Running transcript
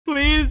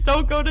Please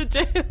don't go to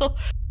jail.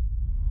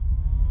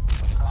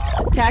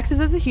 Taxes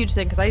is a huge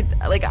thing because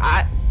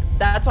I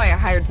that's why I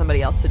hired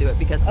somebody else to do it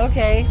because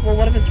Okay, well,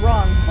 what if it's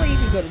wrong? Well, you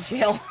can go to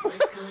jail.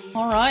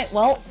 All right,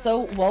 well,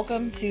 so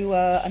welcome to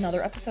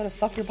another episode of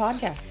Fuck Your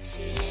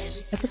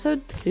Podcast.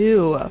 episode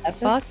 2. Fuck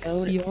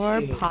Episode your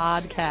 2.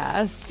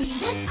 podcast.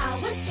 I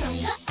was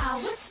younger,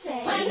 I would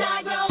say, when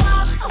I grow up,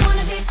 I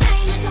wanna be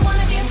famous, I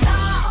wanna be a star,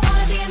 I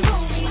wanna be in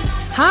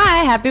movies.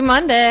 Hi, happy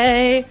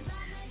Monday.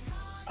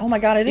 Oh my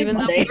God, it is Even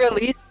Monday. though we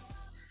released,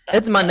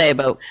 it's Monday,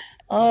 but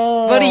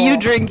Oh, what are you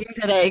drinking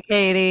today,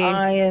 Katie?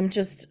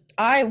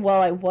 I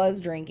was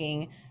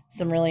drinking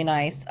some really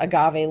nice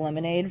agave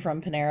lemonade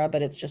from Panera,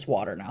 but it's just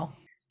water now.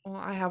 Well,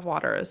 I have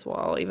water as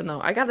well, even though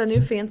I got a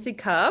new fancy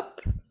cup.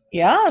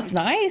 Yeah, it's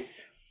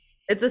nice.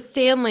 It's a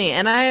Stanley,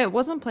 and I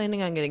wasn't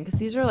planning on getting, because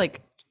these are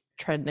like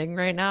trending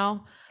right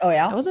now. Oh, I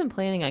yeah? wasn't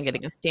planning on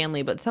getting a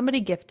Stanley, but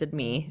somebody gifted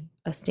me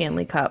a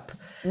Stanley cup,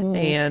 Mm.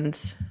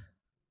 and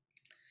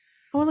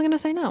I wasn't gonna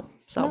say no.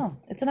 So No,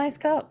 it's a nice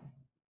cup.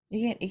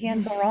 You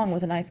can't go wrong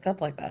with a nice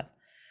cup like that.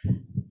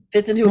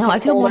 Fits into a no, cup I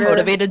feel more holder.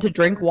 motivated to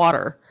drink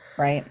water.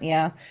 Right.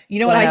 Yeah. You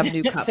know When what I I have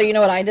new did? cups. So you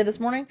know what I did this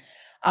morning?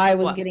 I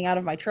was What? getting out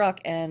of my truck,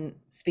 and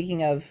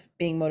speaking of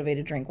being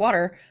motivated to drink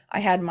water,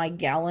 I had my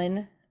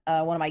gallon,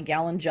 one of my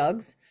gallon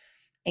jugs,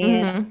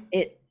 and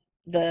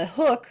the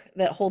hook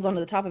that holds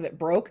onto the top of it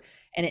broke,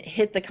 and it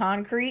hit the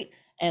concrete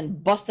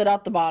and busted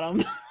out the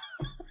bottom.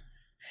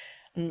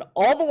 And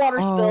all the water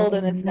spilled,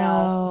 and it's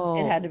now,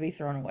 it no. had to be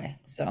thrown away.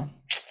 So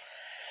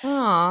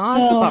Aw,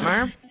 that's a So-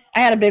 bummer. I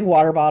had a big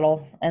water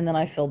bottle, and then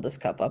I filled this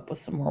cup up with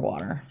some more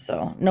water.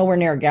 So nowhere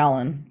near a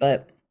gallon,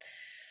 but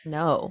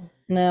No.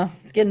 no,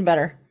 it's getting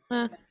better.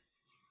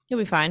 You'll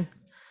be fine.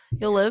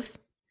 You'll live.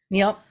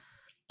 Yep.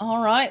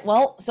 All right.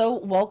 Well, so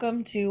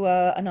welcome to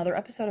another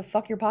episode of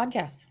Fuck Your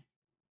Podcast.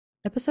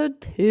 Episode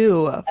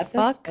 2. Fuck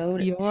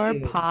Episode your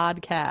 2.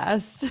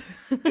 podcast.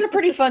 Got a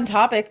pretty fun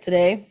topic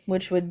today,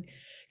 which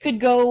could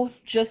go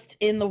just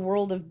in the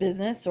world of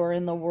business or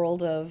in the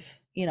world of,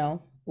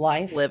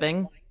 life.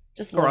 Living,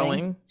 Just growing,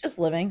 living. Just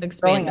living.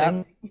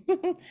 expanding.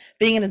 Growing up.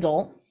 Being an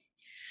adult.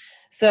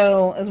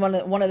 So as one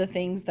of the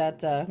things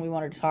that we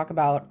wanted to talk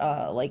about,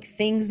 like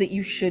things that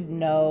you should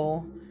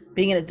know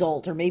being an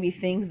adult, or maybe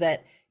things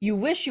that you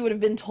wish you would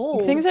have been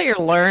told. Things that you're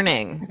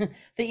learning.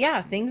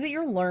 Things that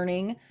you're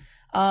learning,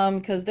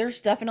 because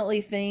there's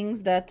definitely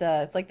things that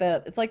it's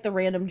like the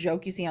random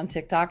joke you see on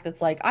TikTok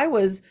that's like, I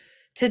was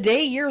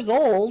today years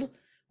old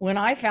when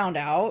I found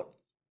out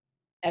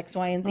X,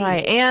 Y, and Z.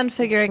 Right. And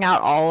figuring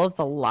out all of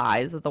the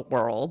lies of the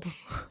world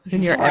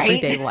in your Right?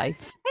 everyday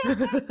life.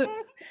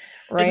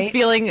 Right? And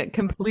feeling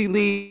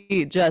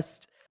completely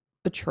just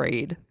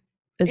betrayed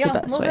is Yeah, the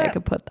a best little way I bit.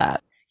 could put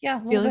that. Yeah,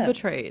 a little Feeling bit.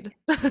 betrayed.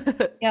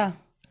 Yeah.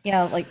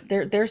 Yeah, like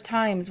there's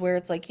times where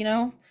it's like,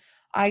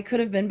 I could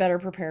have been better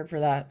prepared for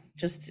that.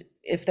 Just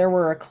if there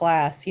were a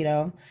class,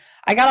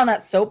 I got on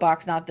that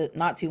soapbox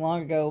not too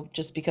long ago,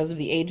 just because of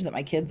the age that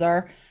my kids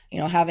are,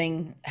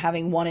 having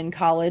one in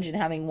college and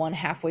having one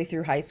halfway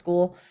through high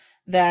school,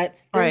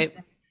 that Right.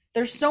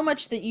 there's so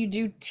much that you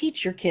do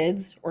teach your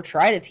kids or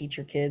try to teach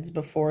your kids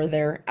before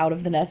they're out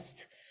of the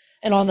nest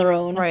and on their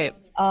own. Right.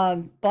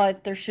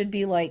 But there should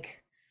be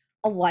like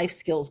a life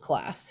skills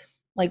class.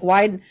 Like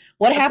what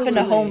happened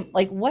to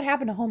Absolutely. what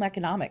happened to home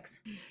economics?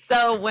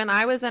 So when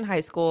I was in high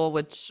school,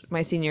 which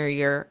my senior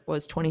year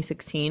was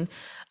 2016,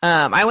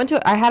 I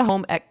had a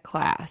home ec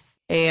class,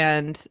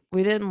 and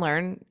we didn't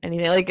learn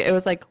anything. Like, it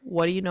was like,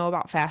 what do you know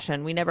about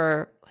fashion? We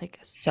never like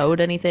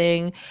sewed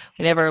anything.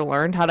 We never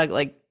learned how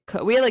to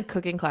we had like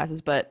cooking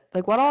classes, but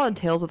like what all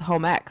entails with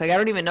home ec? Like, I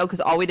don't even know, because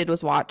all we did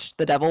was watch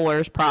The Devil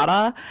Wears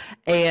Prada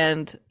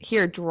and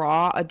here,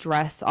 draw a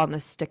dress on the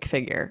stick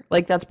figure.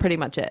 Like, that's pretty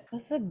much it.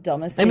 That's the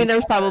dumbest I mean, thing. there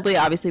was probably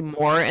obviously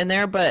more in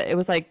there, but it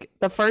was like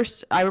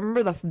I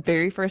remember the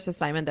very first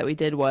assignment that we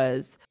did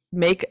was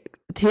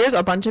here's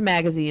a bunch of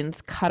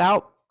magazines, cut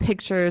out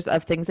pictures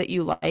of things that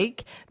you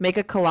like, make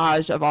a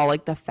collage of all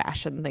like the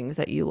fashion things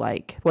that you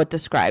like, what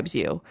describes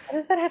you. What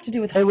does that have to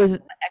do with It was,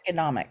 home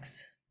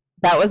economics?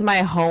 that was my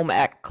home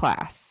ec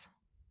class.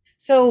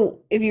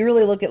 So if you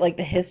really look at like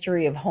the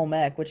history of home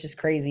ec, which is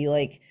crazy,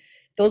 like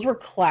those were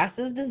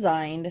classes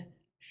designed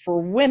for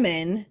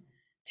women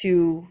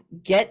to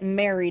get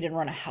married and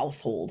run a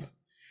household.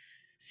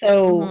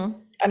 So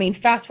Mhm. I mean,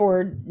 fast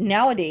forward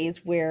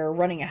nowadays where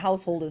running a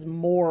household is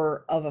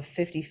more of a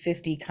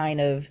 50-50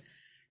 kind of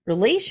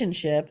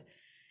relationship,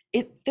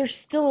 you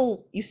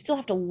still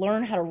have to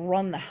learn how to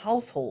run the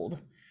household.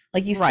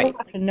 Like you still Right.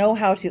 have to know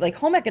how to, like,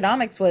 home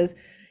economics was,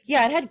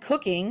 yeah, it had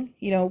cooking,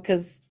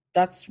 because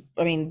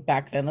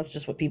back then that's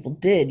just what people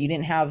did. You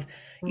didn't have,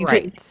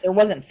 Right. there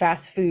wasn't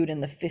fast food in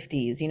the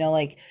 50s,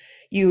 like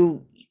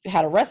you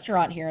had a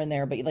restaurant here and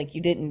there, but like you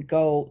didn't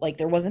go, like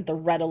there wasn't the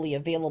readily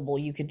available,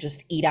 you could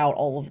just eat out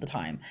all of the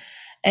time.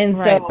 And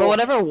Right. so But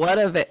whatever what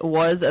of it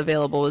was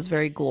available was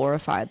very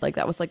glorified. Like,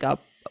 that was like a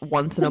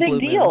once in it's a a blue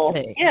big moon deal.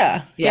 thing.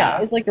 Yeah. Yeah.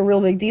 It was like a real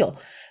big deal.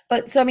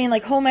 But so, I mean,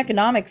 like home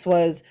economics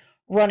was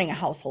running a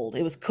household.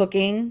 It was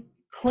cooking,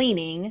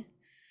 cleaning,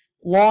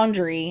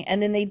 laundry,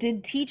 and then they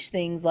did teach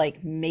things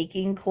like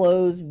making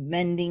clothes,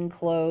 mending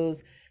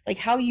clothes, like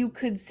how you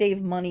could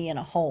save money in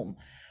a home.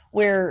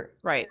 Where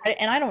Right.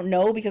 and I don't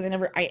know because I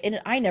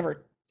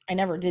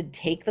never did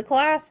take the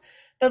class,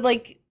 but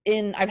like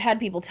in I've had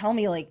people tell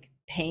me like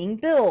paying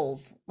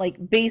bills,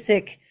 like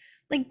basic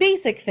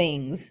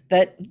things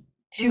that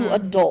to Mhm.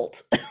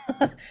 adult,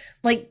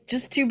 like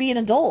just to be an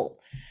adult.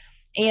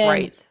 And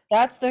Right.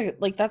 that's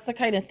the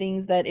kind of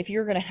things that if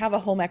you're going to have a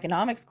home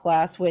economics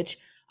class, which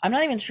I'm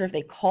not even sure if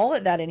they call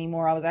it that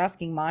anymore. I was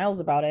asking Miles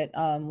about it,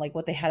 like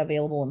what they had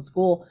available in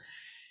school.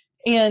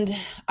 And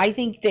I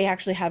think they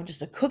actually have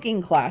just a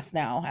cooking class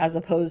now, as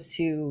opposed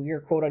to your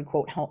quote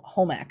unquote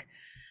home ec,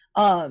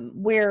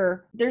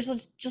 where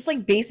there's just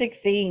like basic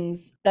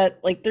things that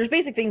like there's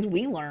basic things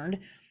we learned.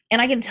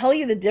 And I can tell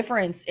you the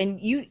difference,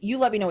 and you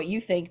let me know what you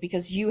think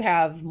because you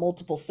have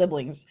multiple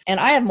siblings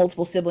and I have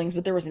multiple siblings,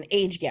 but there was an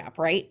age gap,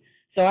 right?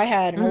 So I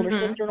had an older Mhm.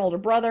 sister and older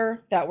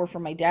brother that were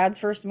from my dad's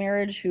first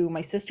marriage, who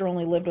my sister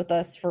only lived with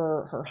us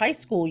for her high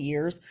school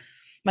years.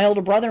 My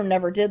older brother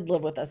never did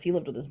live with us. He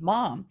lived with his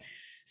mom.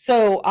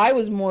 So I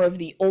was more of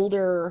the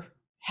older,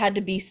 had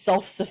to be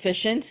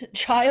self-sufficient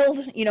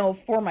child,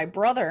 for my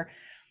brother.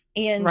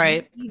 And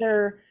Right.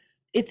 either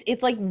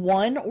it's like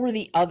one or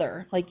the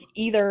other. Like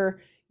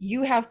either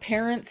you have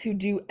parents who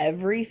do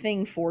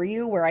everything for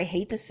you, where I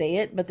hate to say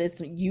it, but it's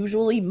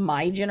usually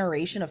my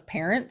generation of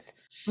parents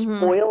Mhm.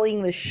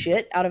 spoiling the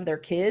shit out of their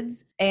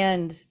kids.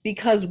 And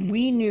because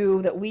we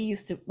knew that we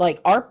used to like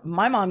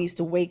my mom used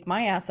to wake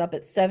my ass up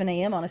at 7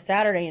 a.m. on a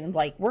Saturday and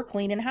like, we're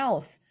cleaning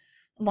house.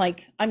 I'm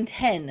like, I'm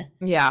 10,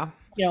 Yeah.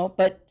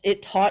 but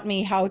it taught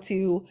me how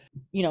to,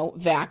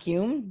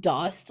 vacuum,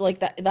 dust, like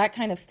that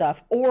kind of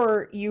stuff.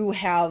 Or you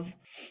have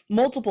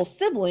multiple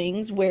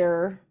siblings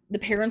where the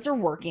parents are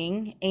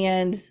working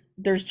and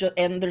there's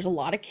a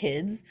lot of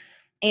kids,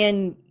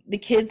 and the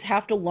kids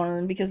have to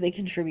learn because they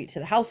contribute to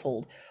the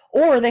household,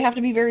 or they have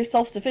to be very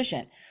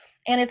self-sufficient.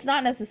 And it's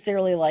not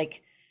necessarily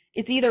like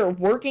it's either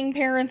working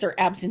parents or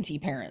absentee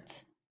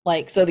parents.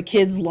 Like so the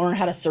kids learn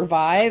how to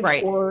survive,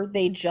 Right. or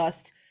they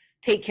just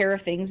take care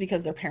of things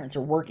because their parents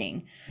are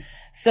working.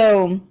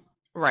 So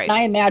Right.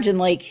 I imagine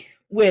like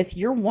with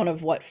you're one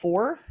of what,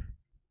 four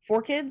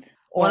kids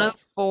One or of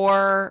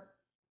four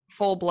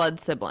full blood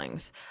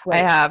siblings. I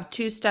right. have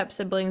two step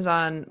siblings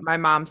on my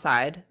mom's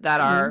side that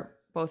Mhm. are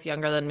both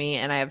younger than me,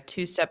 and I have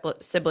two step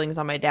siblings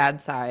on my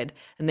dad's side,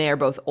 and they are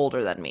both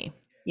older than me.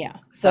 Yeah.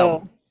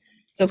 So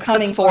So us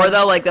coming four from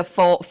though, like the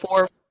full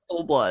four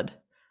full blood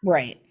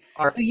right.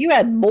 are So you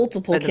had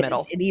multiple in the kids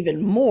middle. and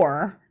even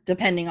more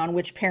depending on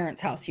which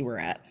parent's house you were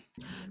at.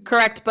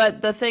 Correct,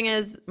 but the thing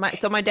is,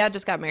 my dad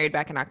just got married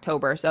back in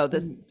October, so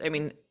this, Mhm. I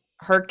mean,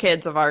 her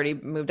kids have already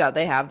moved out.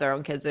 They have their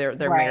own kids. They're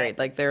Right. married.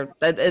 Like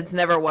it's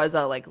never was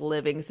a like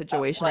living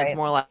situation. It's Right.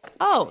 more like,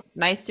 oh,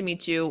 nice to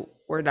meet you.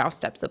 We're now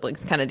step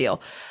siblings kind of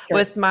deal. Sure.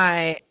 With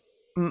my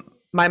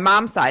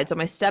mom's side, so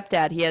my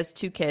stepdad, he has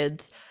two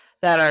kids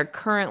that are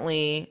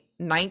currently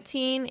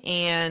 19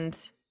 and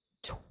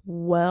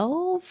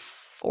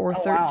 12 or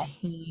Oh wow.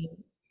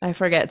 13. I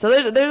forget. So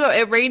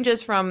it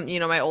ranges from,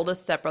 my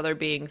oldest stepbrother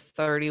being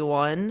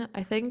 31,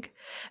 I think,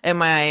 and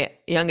my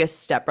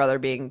youngest stepbrother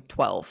being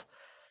 12.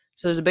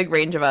 So there's a big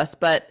range of us,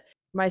 but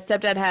my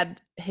stepdad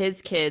had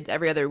his kids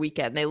every other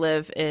weekend. They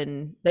live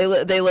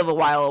a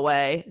while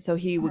away, so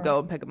he would Mhm. go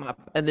and pick them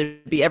up, and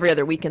it'd be every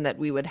other weekend that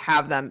we would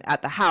have them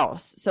at the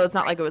house. So it's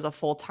not Right. like it was a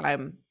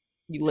full-time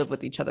you live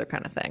with each other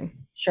kind of thing.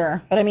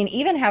 Sure. But I mean,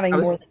 even I having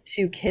more was than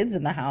two kids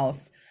in the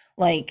house,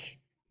 like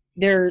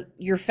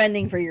you're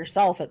fending for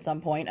yourself at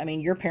some point. I mean,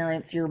 your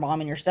parents, your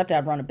mom and your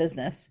stepdad run a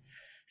business.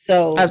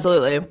 So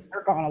absolutely.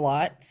 they're gone a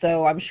lot.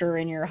 So I'm sure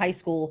in your high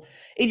school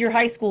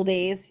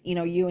days,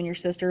 you and your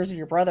sisters and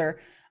your brother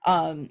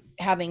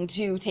having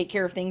to take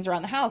care of things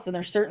around the house, and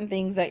there's certain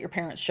things that your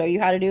parents show you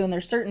how to do, and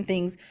there's certain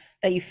things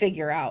that you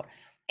figure out.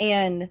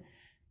 And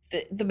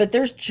but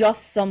there's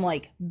just some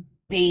like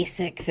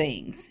basic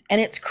things,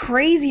 and it's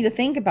crazy to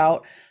think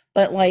about.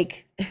 But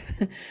like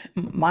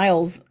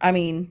Miles, I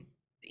mean,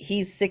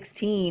 he's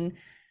 16.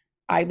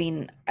 I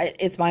mean,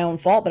 it's my own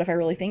fault, but if I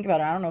really think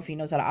about it, I don't know if he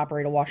knows how to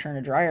operate a washer and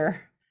a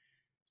dryer.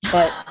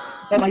 But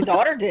my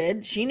daughter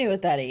did. She knew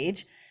at that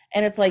age.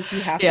 And it's like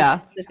you have to Yeah.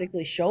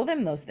 specifically show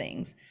them those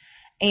things.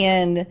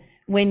 And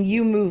when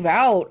you move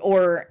out,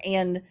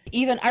 and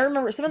even I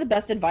remember some of the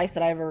best advice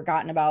that I've ever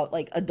gotten about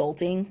like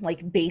adulting,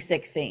 like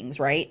basic things,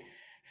 right?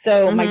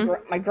 So Hmm.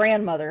 my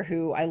grandmother,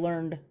 who I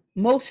learned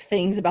most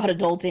things about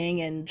adulting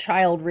and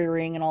child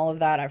rearing and all of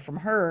that from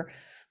her,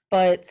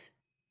 but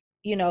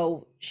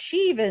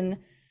she even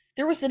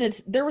there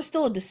was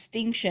still a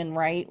distinction,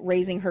 right?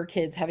 Raising her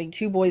kids, having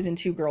two boys and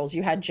two girls.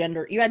 You had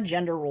gender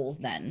roles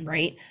then,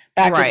 right?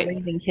 Back in Right.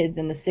 raising kids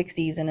in the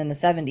 60s and in the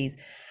 70s.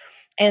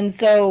 And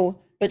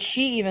so, but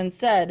she even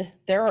said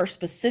there are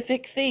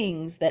specific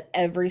things that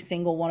every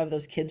single one of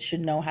those kids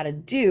should know how to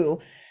do.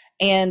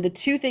 And the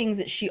two things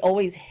that she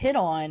always hit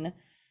on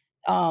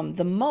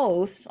the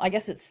most, I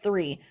guess it's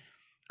three.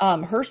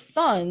 Her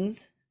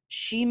sons,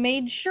 she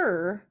made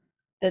sure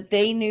that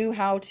they knew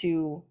how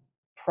to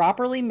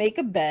properly make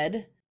a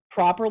bed,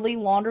 properly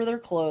launder their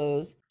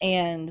clothes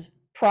and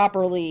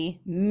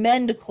properly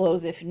mend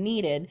clothes if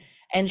needed.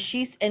 And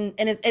she's and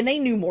they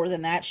knew more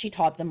than that. She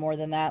taught them more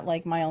than that.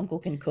 Like my uncle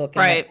can cook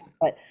and Right.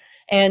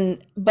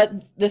 but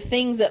the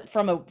things that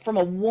from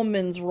a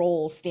woman's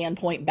role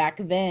standpoint back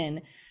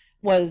then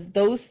was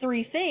those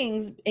three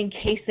things in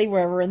case they were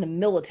ever in the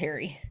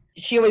military.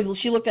 She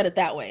looked at it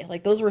that way.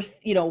 Like those were,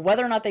 you know,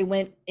 whether or not they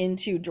went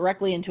into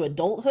directly into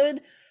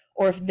adulthood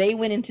or if they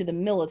went into the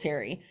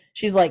military,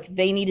 she's like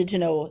they needed to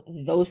know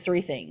those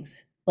three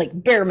things, like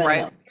bare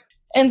minimum. Right.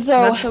 And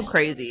so That's so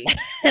crazy.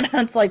 and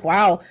it's like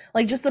wow,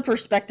 like just the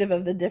perspective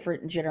of the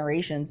different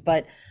generations.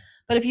 But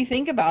if you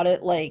think about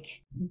it,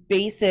 like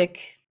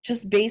basic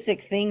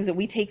things that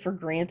we take for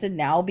granted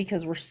now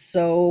because we're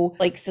so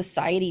like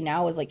society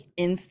now is like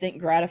instant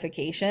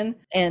gratification,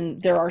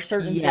 and there are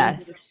certain things that are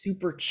Yes.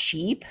 super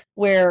cheap,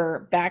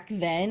 where back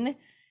then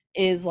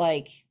is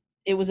like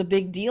it was a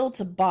big deal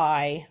to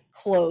buy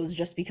clothes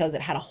just because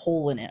it had a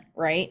hole in it,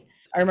 right?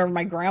 I remember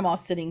my grandma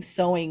sitting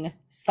sewing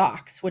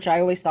socks, which I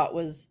always thought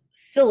was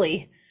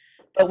silly.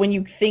 But when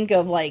you think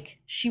of like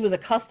she was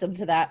accustomed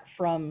to that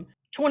from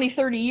 20,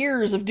 30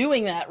 years of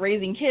doing that,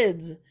 raising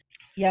kids.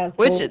 Yeah, it's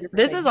Which totally different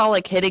this thing, is all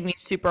like hitting me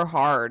super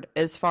hard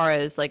as far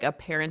as like a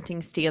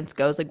parenting stance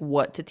goes, like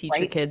what to teach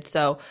your right? kids.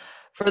 So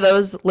for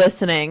those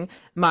listening,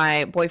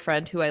 my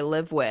boyfriend who I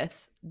live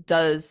with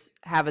does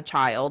have a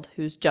child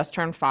who's just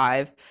turned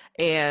 5.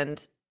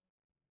 And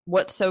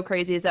what's so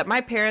crazy is that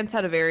my parents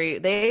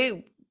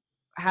they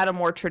had a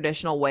more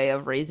traditional way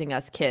of raising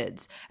us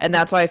kids. And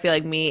that's why I feel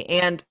like me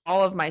and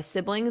all of my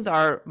siblings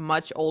are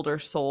much older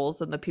souls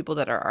than the people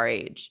that are our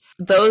age.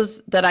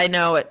 Those that I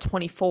know at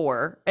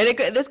 24, and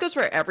this goes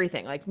for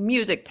everything, like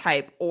music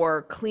type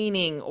or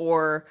cleaning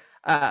or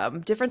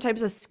different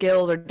types of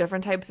skills or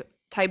different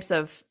types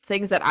of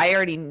things that I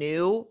already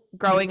knew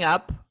growing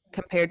up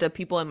compared to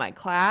people in my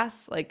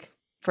class, like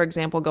for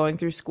example, going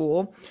through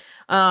school.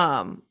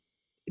 But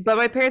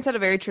my parents had a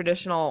very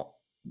traditional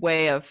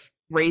way of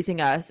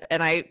raising us,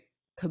 and I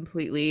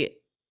completely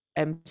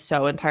am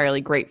so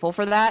entirely grateful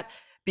for that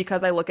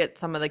because I look at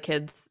some of the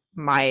kids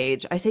my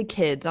age. I say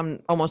kids,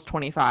 I'm almost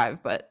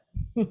 25, but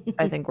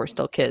I think we're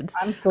still kids.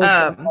 I'm still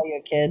gonna call you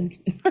a kid.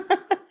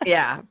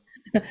 Yeah.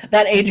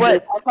 That age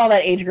What- group. I call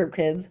that age group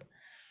kids.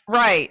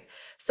 Right.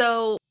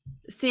 So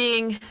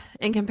seeing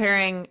and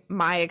comparing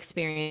my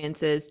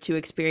experiences to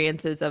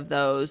experiences of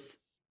those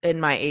in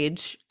my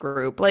age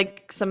group,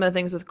 like some of the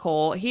things with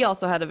Cole, he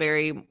also had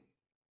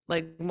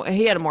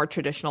he had a more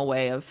traditional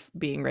way of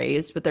being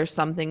raised, but there's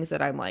some things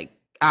that I'm like,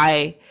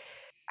 I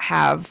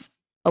have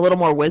a little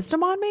more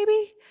wisdom on,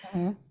 maybe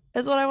Mhm.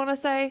 is what I want to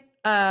say,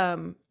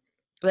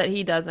 that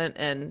he doesn't.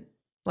 And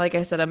like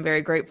I said, I'm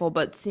very grateful,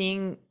 but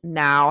seeing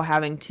now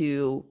having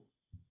to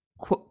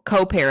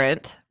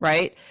co-parent,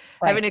 right?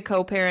 Having to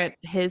co-parent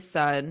his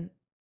son,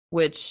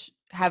 which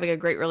having a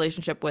great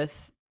relationship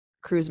with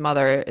Crew's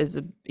mother is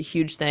a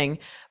huge thing,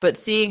 but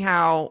seeing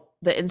how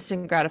the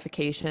instant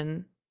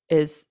gratification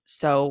is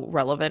so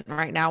relevant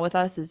right now with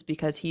us is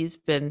because he's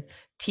been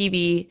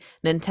TV,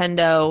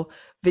 Nintendo,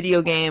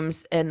 video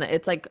games, and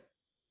it's like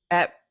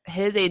at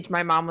his age,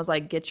 my mom was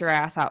like, get your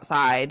ass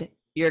outside.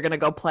 You're gonna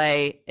go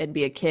play and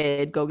be a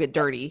kid, go get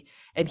dirty.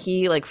 And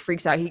he like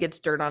freaks out. He gets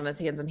dirt on his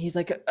hands and he's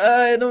like,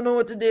 I don't know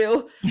what to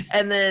do.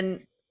 And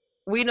then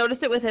we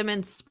noticed it with him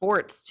in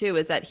sports too,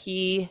 is that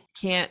he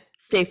can't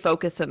stay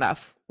focused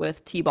enough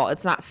with T-ball.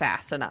 It's not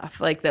fast enough.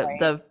 Like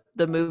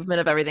the movement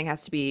of everything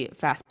has to be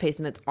fast paced,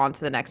 and it's on to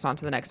the next, on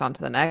to the next, on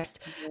to the next.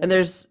 And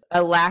there's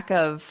a lack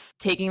of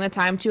taking the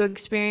time to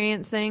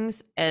experience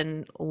things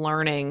and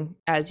learning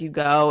as you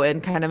go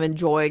and kind of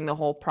enjoying the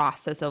whole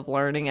process of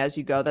learning as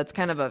you go. That's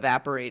kind of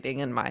evaporating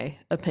in my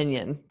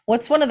opinion.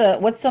 What's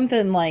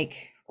something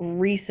like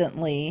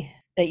recently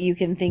that you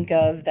can think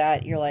of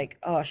that you're like,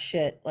 oh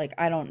shit, like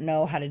I don't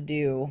know how to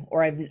do,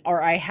 or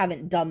I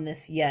haven't done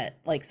this yet,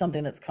 like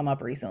something that's come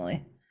up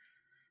recently?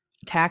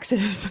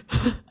 Taxes.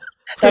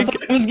 That's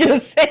what I was gonna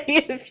say.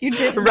 If you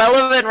did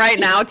Relevant right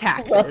now,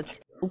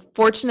 taxes.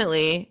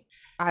 Fortunately,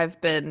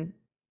 I've been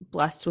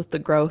blessed with the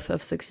growth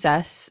and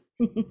success,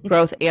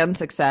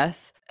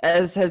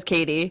 as has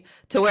Katie,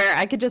 to where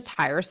I could just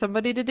hire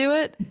somebody to do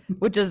it,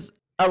 which is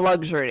a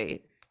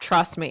luxury.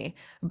 Trust me.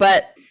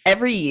 But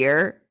every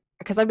year,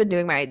 because I've been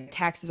doing my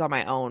taxes on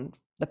my own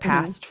the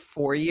past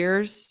 4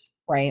 years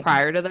right.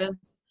 prior to this,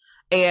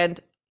 and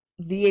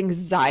the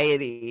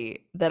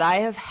anxiety that I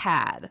have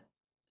had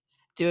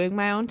doing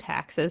my own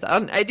taxes. I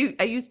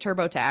use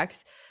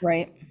TurboTax,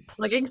 Right.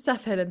 plugging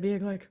stuff in and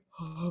being like,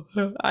 oh,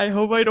 I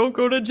hope I don't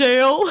go to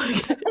jail.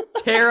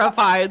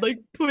 Terrified, like,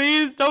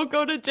 please don't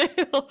go to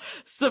jail.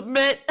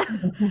 Submit,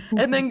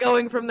 and then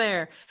going from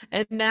there.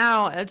 And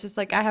now it's just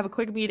like I have a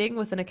quick meeting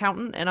with an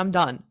accountant and I'm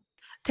done.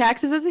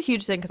 Taxes is a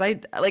huge thing because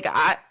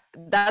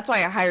that's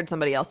why I hired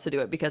somebody else to do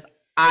it, because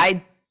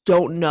I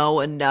don't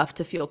know enough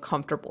to feel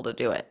comfortable to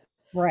do it.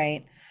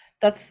 Right.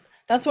 That's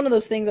one of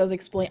those things I was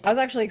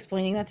actually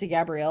explaining that to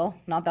Gabrielle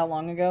not that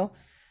long ago.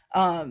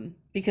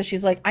 Because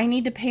she's like, I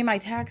need to pay my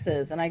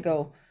taxes. And I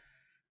go,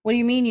 what do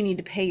you mean you need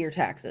to pay your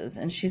taxes?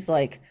 And she's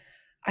like,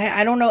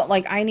 I don't know,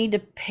 like I need to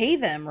pay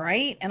them,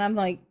 right? And I'm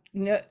like,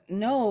 no,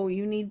 no,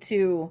 you need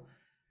to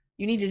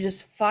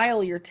just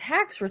file your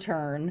tax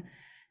return.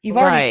 You've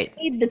already Right.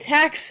 paid the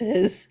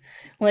taxes.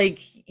 Like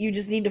you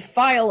just need to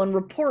file and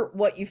report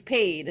what you've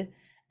paid.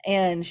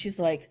 And she's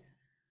like,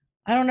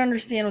 I don't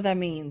understand what that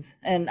means.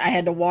 And I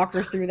had to walk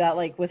her through that,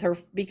 like with her,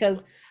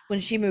 because when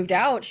she moved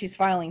out, she's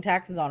filing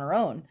taxes on her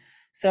own.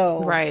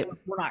 So Right.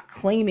 we're not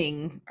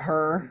claiming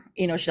her,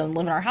 she doesn't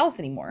live in our house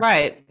anymore.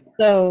 Right.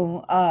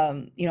 So,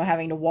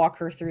 having to walk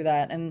her through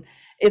that. And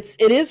it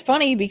is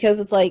funny because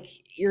it's like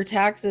your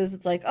taxes,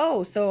 it's like,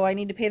 oh, so I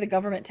need to pay the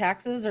government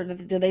taxes, or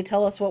do they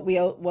tell us what we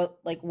owe,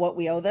 what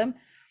we owe them?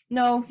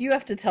 No, you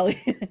have to tell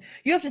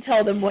you have to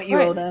tell them what you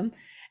owe Right. them.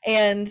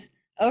 And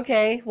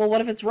okay, well, what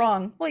if it's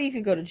wrong? Well, you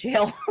could go to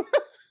jail.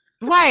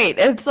 Right.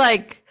 It's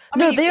like, I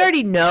mean, no, you they could-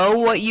 already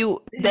know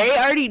they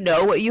already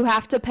know what you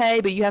have to pay,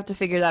 but you have to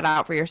figure that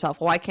out for yourself.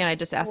 Why can't I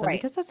just ask them?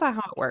 Right. Because that's not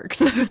how it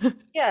works.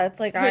 Yeah, it's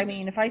like, I Which-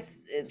 mean,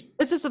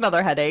 It's just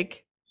another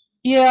headache.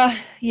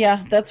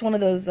 yeah, that's one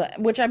of those,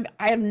 which I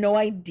have no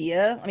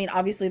idea. I mean,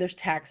 obviously there's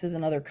taxes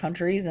in other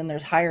countries and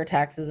there's higher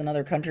taxes in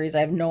other countries. I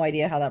have no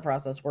idea how that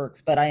process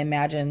works, but I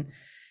imagine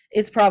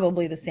it's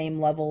probably the same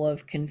level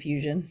of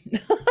confusion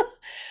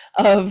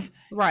of,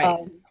 Right.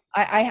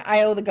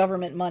 I owe the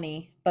government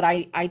money, but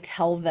I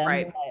tell them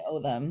Right. what I owe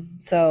them.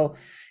 So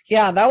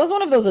yeah, that was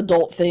one of those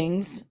adult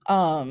things,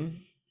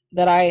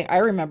 that I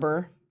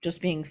remember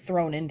just being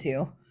thrown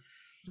into.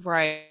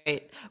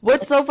 Right.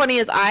 What's so funny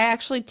is I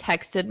actually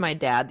texted my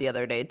dad the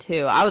other day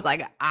too. I was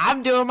like,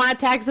 I'm doing my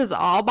taxes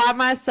all by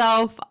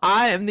myself.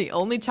 I am the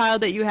only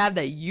child that you have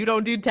that you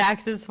don't do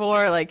taxes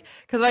for. Like,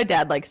 because my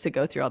dad likes to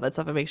go through all that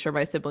stuff and make sure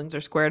my siblings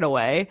are squared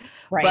away.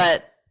 Right.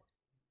 But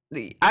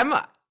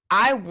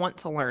I want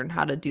to learn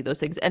how to do those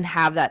things and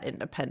have that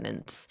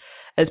independence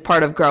as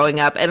part of growing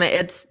up. And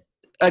it's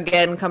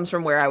again comes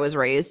from where I was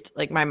raised.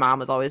 Like my mom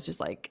was always just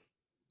like,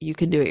 you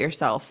can do it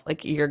yourself.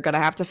 Like you're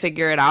gonna have to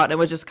figure it out. And it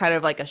was just kind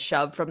of like a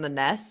shove from the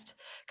nest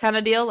kind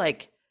of deal.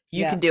 Like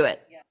you Yeah. can do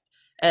it. Yeah.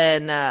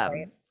 And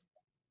Right.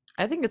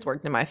 I think it's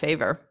worked in my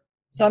favor.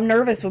 So I'm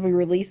nervous when we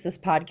release this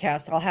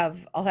podcast.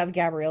 I'll have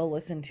Gabrielle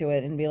listen to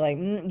it and be like,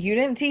 "You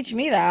didn't teach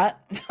me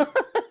that."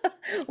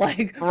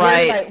 Like,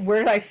 Right. where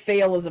did I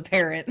fail as a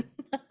parent?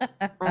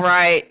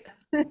 Right.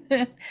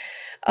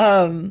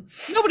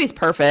 Nobody's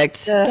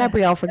perfect. Uh,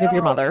 Gabrielle, forgive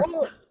your No, mother.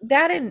 well,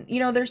 that, and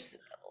there's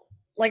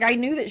like, I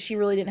knew that she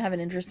really didn't have an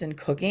interest in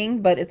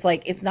cooking, but it's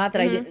like it's not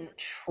that I Mhm. didn't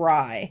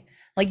try.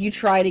 Like you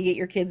try to get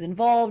your kids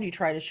involved, you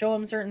try to show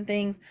them certain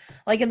things.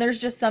 Like, and there's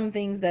just some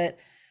things that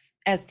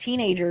as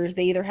teenagers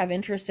they either have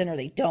interest in or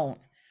they don't,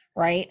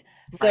 right?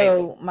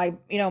 So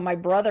my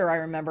brother, I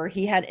remember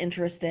he had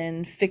interest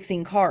in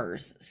fixing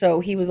cars. So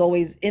he was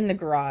always in the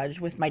garage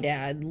with my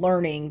dad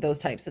learning those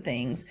types of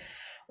things,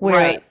 where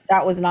Right.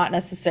 that was not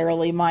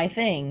necessarily my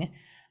thing.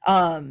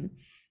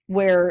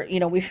 Where,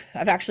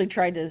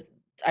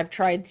 I've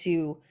tried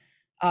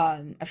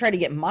to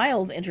get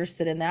Miles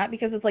interested in that,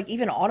 because it's like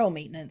even auto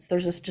maintenance,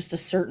 there's just a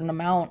certain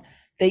amount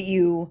that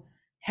you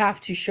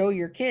have to show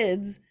your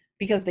kids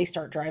because they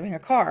start driving a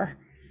car.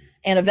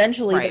 And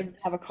eventually they're Right. gonna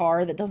have a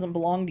car that doesn't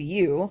belong to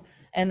you,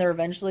 and they're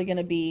eventually going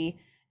to be,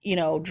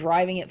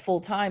 driving it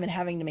full time and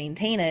having to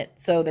maintain it.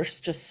 So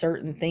there's just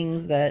certain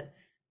things that,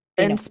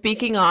 And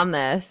speaking on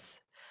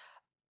this,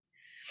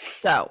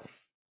 so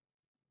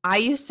I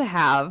used to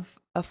have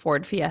a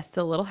Ford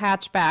Fiesta, little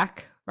hatchback,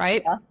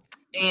 right? Yeah.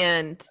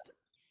 And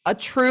a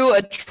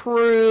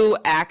true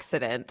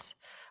accident.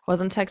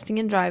 Wasn't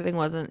texting and driving,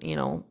 wasn't,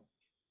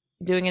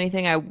 doing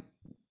anything I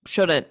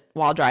shouldn't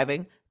while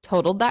driving.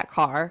 Totaled that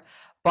car,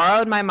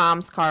 borrowed my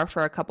mom's car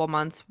for a couple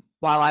months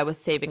while I was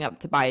saving up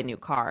to buy a new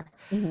car.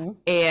 Mhm.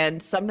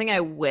 And something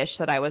I wish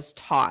that I was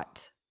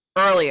taught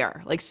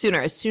earlier, like sooner,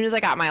 as soon as I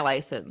got my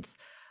license,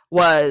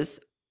 was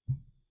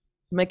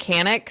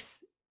mechanics.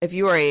 If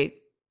you are a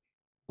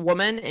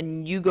woman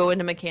and you go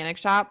into mechanic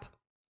shop,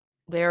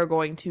 they are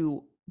going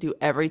to do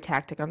every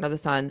tactic under the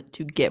sun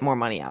to get more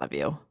money out of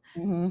you.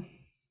 Mhm.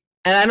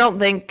 And I don't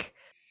think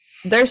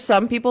there's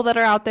some people that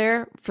are out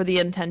there for the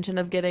intention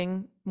of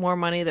getting more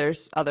money.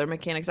 There's other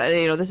mechanics.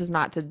 This is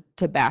not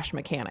to bash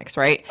mechanics,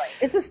 right?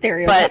 It's a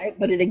stereotype,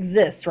 but it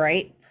exists,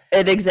 right?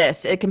 It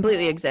exists. It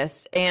completely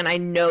exists. And I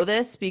know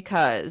this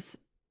because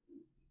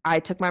I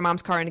took my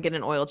mom's car in to get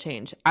an oil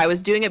change. I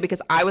was doing it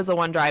because I was the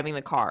one driving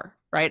the car,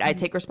 right? I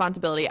take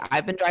responsibility.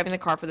 I've been driving the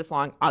car for this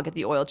long. I'll get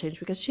the oil change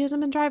because she hasn't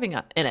been driving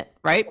in it,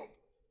 right?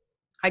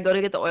 I go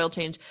to get the oil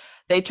change.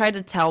 They tried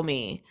to tell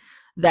me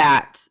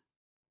that,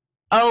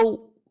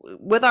 oh,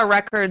 with our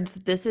records,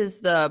 this is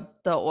the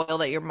oil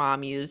that your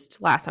mom used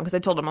last time. Because I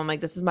told them, I'm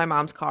like, this is my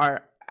mom's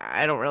car.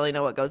 I don't really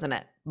know what goes in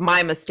it.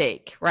 My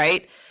mistake,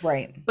 right?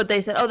 Right. But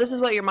they said, oh, this is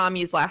what your mom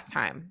used last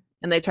time.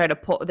 And they tried to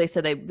pull, they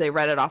said they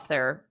read it off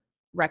their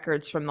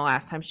records from the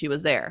last time she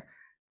was there.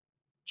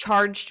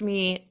 Charged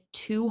me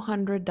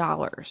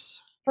 $200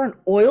 For an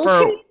oil for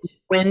change?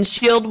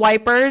 windshield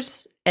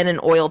wipers and an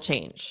oil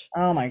change.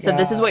 Oh my god. So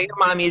this is what your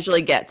mom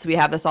usually gets. We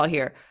have this all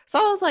here. So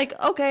I was like,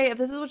 okay, if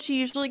this is what she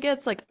usually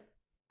gets, like,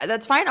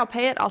 that's fine. I'll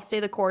pay it. I'll stay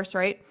the course,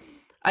 right?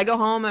 I go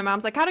home, my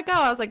mom's like, how'd it go?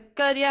 I was like,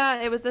 good,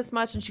 yeah, it was this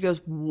much. And she goes,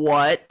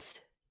 what?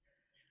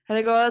 And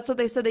I go, that's what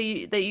they said that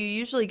you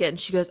usually get. And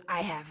she goes,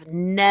 I have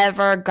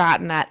never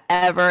gotten that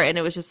ever. And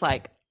it was just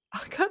like, I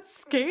got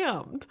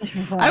scammed.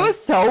 I Right.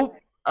 was so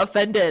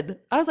offended.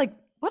 I was like,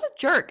 what a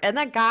jerk. And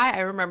that guy, I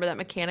remember that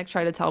mechanic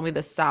tried to tell me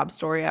this sob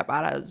story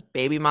about how his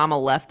baby mama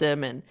left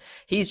him and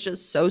he's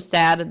just so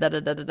sad and da da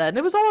da da da. And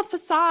it was all a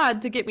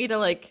facade to get me to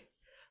like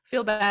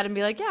feel bad and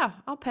be like, yeah,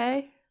 I'll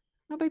pay.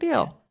 No big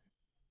deal.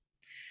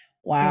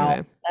 Wow.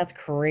 Anyway. That's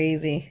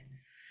crazy.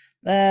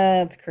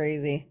 That's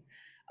crazy.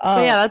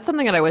 But yeah, that's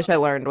something that I wish I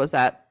learned was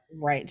that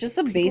Right. Just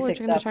some people are basic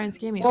gonna stuff. try and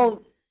scam you.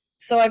 Well,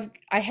 so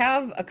I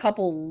have a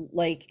couple,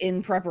 like,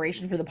 in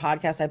preparation for the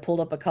podcast, I pulled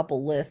up a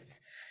couple lists,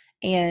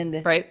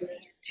 and right?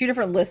 there's two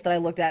different lists that I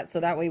looked at, so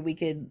that way we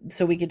could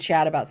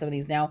chat about some of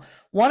these now.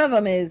 One of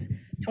them is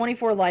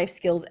 24 life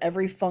skills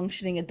every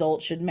functioning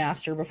adult should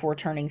master before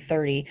turning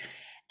 30.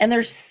 And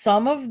there's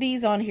some of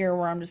these on here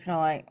where I'm just kind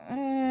of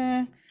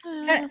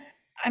like,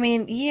 I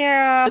mean,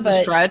 yeah, It's a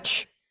but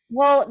stretch.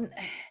 well,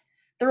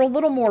 they're a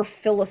little more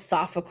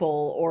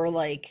philosophical, or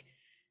like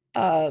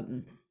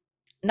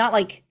not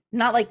like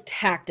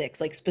tactics,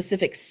 like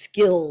specific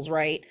skills,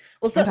 right?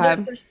 Well, so Okay.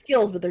 there's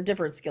skills, but they're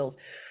different skills.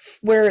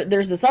 Where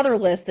there's this other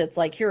list that's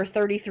like, here are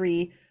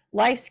 33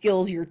 life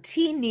skills your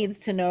teen needs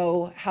to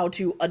know how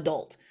to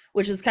adult,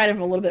 which is kind of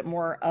a little bit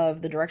more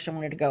of the direction I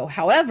wanted to go.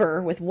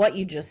 However, with what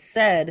you just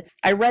said,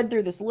 I read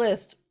through this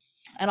list,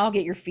 and I'll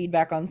get your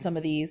feedback on some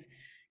of these,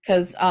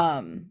 because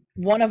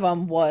one of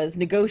them was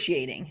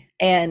negotiating.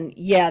 And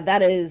yeah,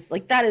 that is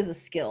a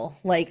skill,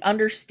 like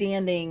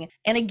understanding.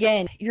 And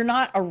again,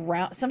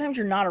 sometimes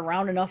you're not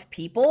around enough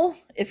people,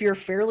 if you're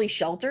fairly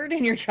sheltered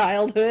in your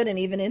childhood and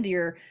even into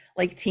your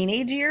like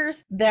teenage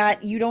years,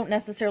 that you don't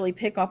necessarily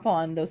pick up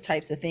on those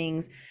types of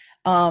things,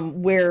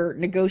 where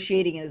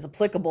negotiating is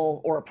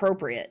applicable or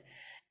appropriate.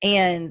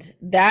 And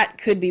that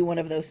could be one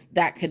of those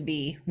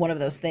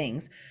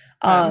things.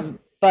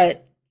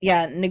 But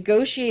yeah,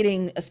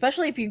 negotiating,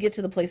 especially if you get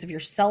to the place of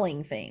you're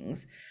selling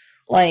things,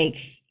 like,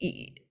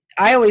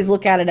 I always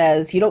look at it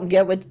as you don't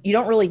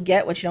really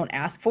get what you don't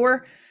ask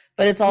for,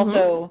 but it's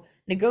also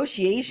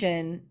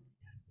negotiation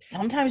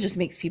sometimes just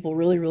makes people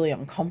really, really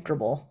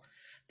uncomfortable.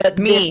 But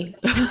Me,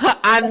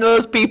 I'm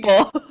those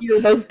people.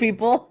 you're those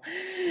people.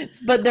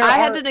 But I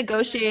had to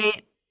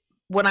negotiate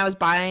when I was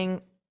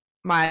buying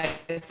my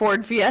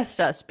Ford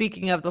Fiesta.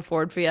 Speaking of the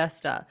Ford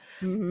Fiesta,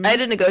 I had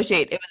to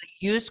negotiate. It was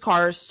a used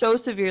car, so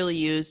severely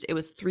used. It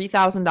was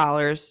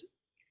 $3,000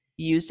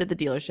 used at the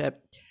dealership,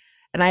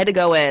 and I had to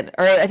go in,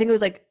 or I think it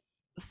was like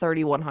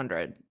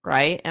 3,100,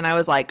 right? And I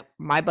was like,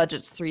 my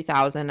budget's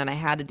 3,000, and I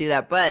had to do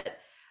that. But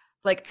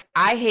like,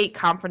 I hate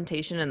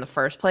confrontation in the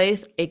first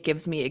place. It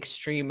gives me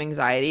extreme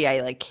anxiety. I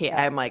like can't.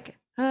 I'm like,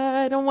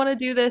 I don't want to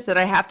do this, and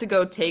I have to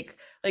go take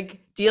like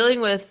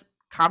dealing with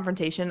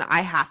confrontation.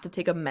 I have to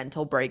take a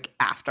mental break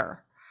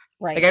after.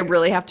 right. Like, I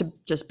really have to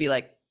just be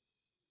like,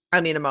 I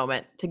need a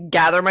moment to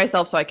gather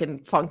myself so I can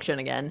function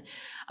again.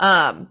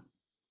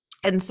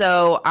 And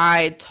so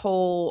I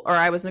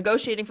was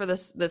negotiating for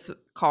this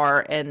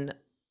car and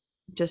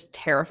just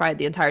terrified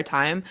the entire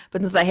time.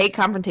 But since I hate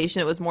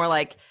confrontation, it was more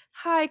like,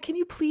 hi, can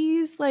you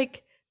please,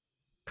 like,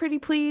 pretty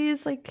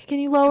please, like, can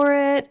you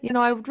lower it? You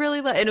know, I would really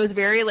and it was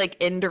very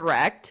like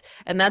indirect.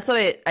 And that's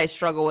what I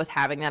struggle with,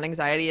 having that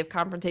anxiety of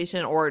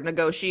confrontation or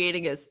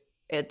negotiating, is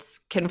it's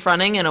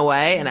confronting in a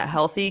way, and a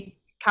healthy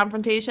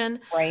confrontation.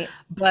 Right.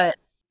 But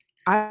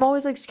I'm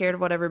always like scared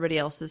of what everybody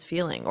else is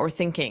feeling or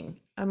thinking.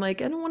 I'm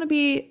like, I don't want to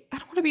be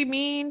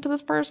mean to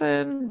this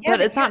person. Yeah,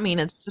 But it's not mean,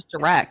 it's just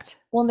direct.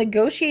 Well,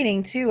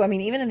 negotiating too, I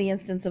mean, even in the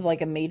instance of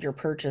like a major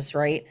purchase,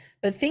 right?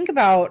 But think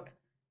about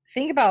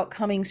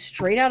coming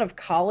straight out of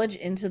college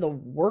into the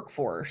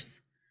workforce.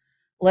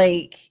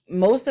 Like,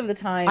 most of the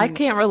time, I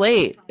can't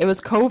relate. It was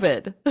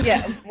COVID.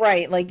 yeah,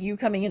 right. Like, you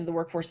coming into the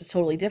workforce is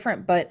totally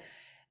different, but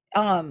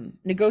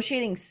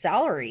negotiating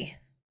salary,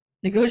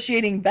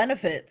 negotiating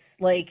benefits,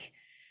 like,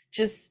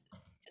 just,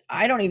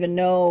 I don't even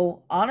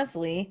know,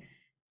 honestly,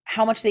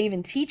 how much they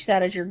even teach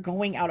that as you're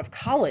going out of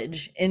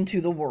college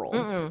into the world.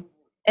 Mm-mm.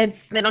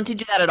 It's They don't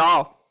teach you that at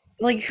all.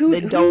 like,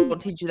 They don't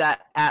teach you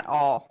that at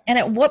all. and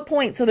at what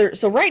point,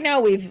 so right now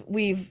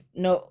we've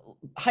no,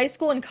 high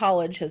school and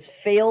college has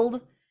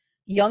failed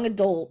young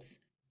adults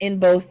in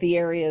both the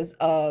areas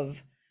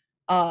of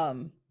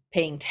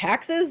paying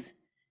taxes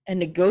and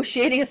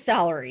negotiating a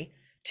salary.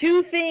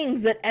 Two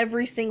things that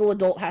every single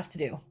adult has to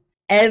do.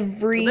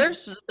 Every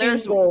There's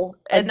single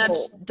and that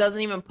adult.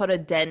 doesn't even put a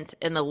dent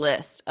in the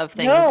list of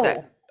things No.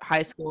 that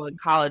high school and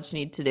college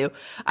need to do.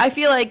 I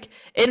feel like,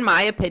 in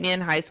my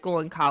opinion, high school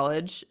and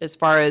college, as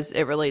far as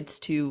it relates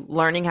to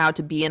learning how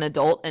to be an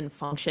adult and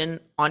function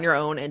on your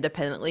own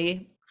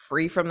independently,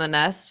 free from the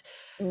nest,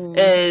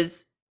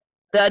 is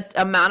the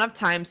amount of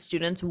time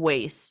students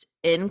waste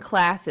in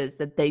classes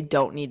that they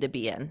don't need to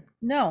be in.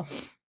 No.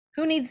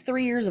 Who needs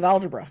 3 years of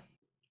algebra?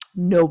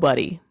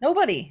 Nobody.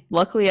 Nobody.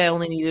 Luckily, I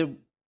only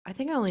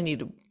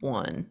needed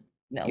one.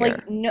 No, year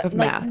like, no, of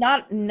like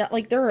math. not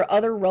like, there are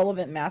other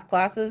relevant math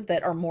classes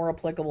that are more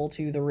applicable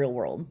to the real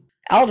world.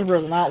 Algebra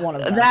is not one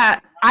of them.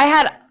 That I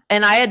had,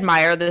 and I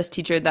admire this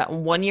teacher that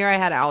one year I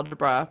had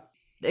algebra.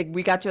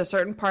 We got to a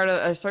certain part of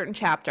a certain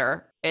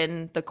chapter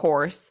in the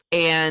course,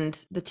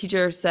 and the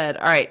teacher said,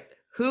 all right,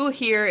 who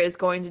here is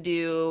going to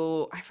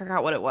do, I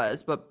forgot what it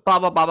was, but blah,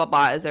 blah, blah, blah,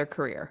 blah is their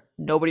career.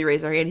 Nobody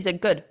raised their hand. He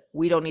said, good,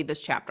 we don't need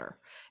this chapter.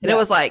 And it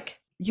was like,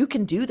 you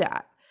can do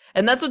that.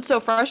 And that's what's so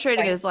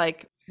frustrating is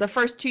like the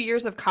first 2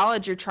 years of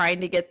college, you're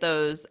trying to get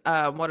those,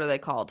 what are they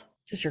called?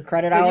 Just your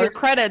credit hours? Your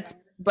credits,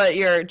 but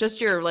your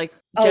like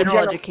general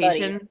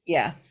education. Studies.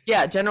 Yeah.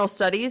 Yeah, general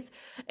studies.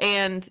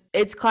 And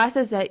it's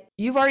classes that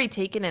you've already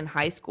taken in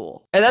high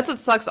school. And that's what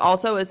sucks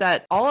also is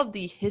that all of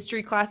the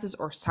history classes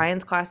or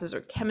science classes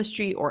or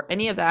chemistry or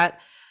any of that,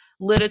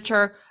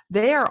 literature,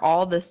 they are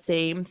all the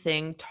same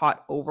thing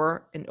taught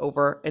over and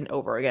over and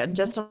over again,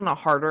 just on a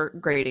harder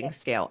grading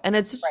scale. And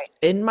it's,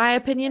 in my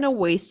opinion, a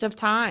waste of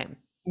time.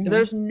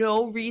 There's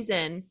no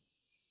reason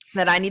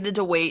that I needed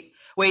to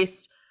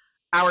waste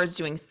hours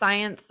doing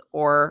science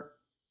or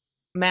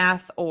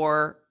math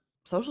or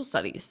social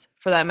studies,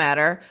 for that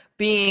matter,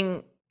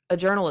 being a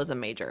journalism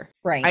major.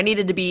 Right. I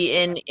needed to be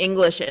in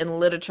English and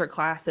literature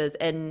classes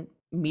and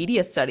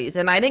media studies.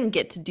 And I didn't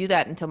get to do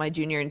that until my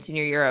junior and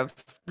senior year of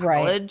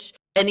college.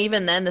 And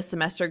even then the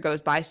semester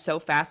goes by so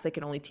fast, they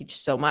can only teach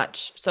so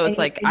much. So it's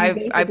like,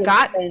 I've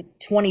got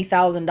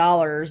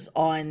 $20,000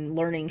 on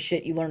learning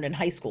shit you learned in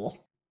high school.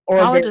 Or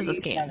college is a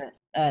scam.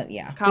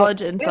 Yeah.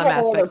 College in some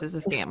aspects is a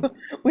scam.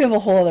 We have a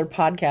whole other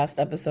podcast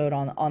episode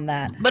on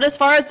that. But as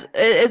far as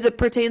it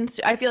pertains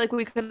to, I feel like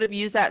we could have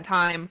used that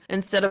time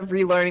instead of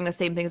relearning the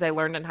same things I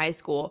learned in high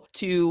school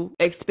to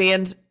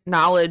expand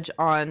knowledge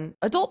on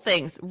adult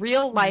things,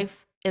 real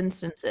life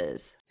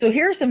instances. So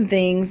here are some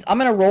things. I'm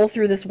going to roll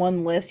through this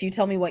one list. You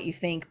tell me what you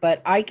think,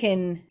 but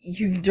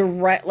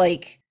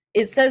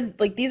it says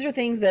like these are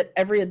things that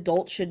every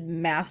adult should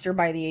master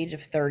by the age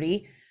of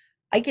 30.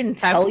 I can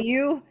tell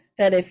you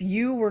that if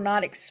you were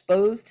not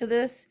exposed to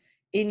this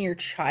in your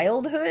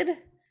childhood,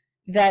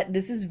 that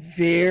this is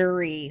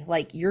very,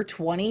 like your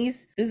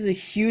 20s, this is a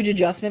huge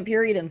adjustment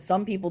period, and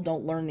some people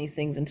don't learn these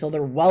things until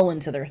they're well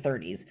into their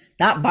 30s,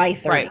 not by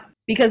 30,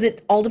 because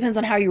it all depends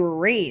on how you were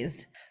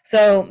raised.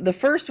 So the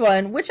first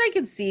one, which I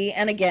could see,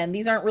 and again,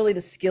 these aren't really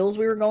the skills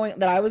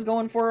that I was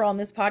going for on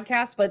this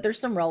podcast, but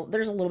there's a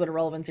little bit of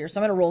relevance here,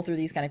 so I'm going to roll through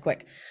these kind of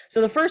quick.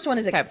 So the first one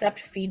is accept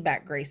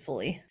feedback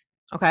gracefully.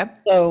 Okay.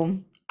 So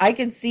I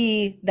could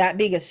see that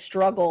being a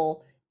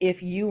struggle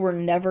if you were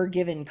never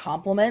given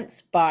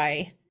compliments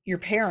by your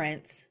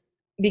parents,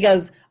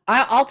 because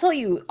I'll tell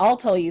you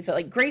that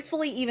like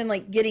gracefully, even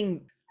like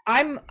getting,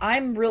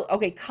 I'm real,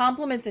 okay,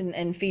 compliments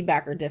and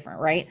feedback are different,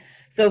 right?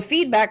 So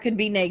feedback could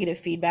be negative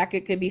feedback.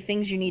 It could be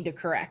things you need to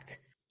correct.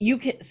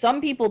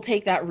 Some people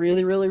take that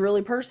really, really,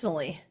 really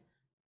personally.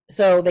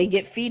 So they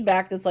get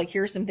feedback that's like,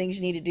 here's some things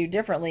you need to do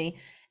differently.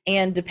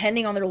 And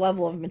depending on their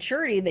level of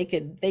maturity, they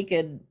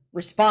could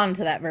respond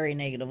to that very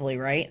negatively,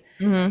 right?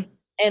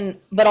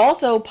 But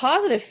also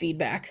positive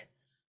feedback,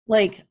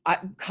 like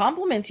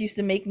compliments used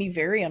to make me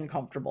very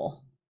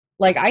uncomfortable.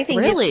 Like I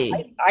think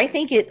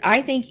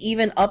I think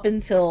even up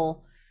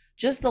until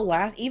just the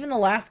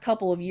last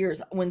couple of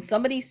years, when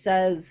somebody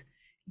says,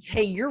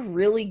 hey, you're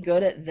really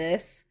good at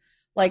this,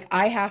 like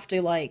I have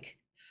to like,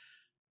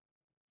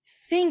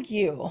 thank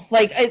you,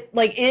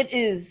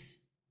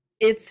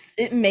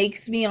 it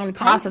makes me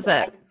uncomfortable. Process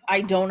it. I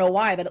don't know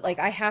why, but like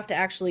I have to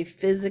actually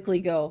physically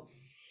go,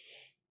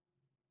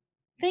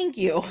 thank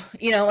you.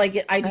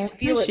 Like I just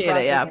feel it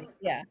processing.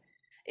 Yeah.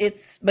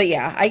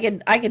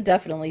 I could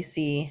definitely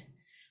see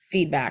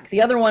feedback.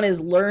 The other one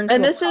is learn to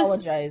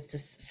apologize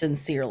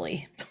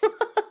sincerely.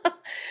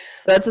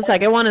 That's the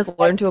second one, is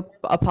learn to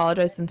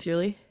apologize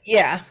sincerely.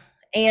 Yeah.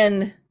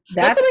 And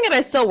that's something that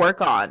I still work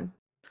on.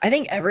 I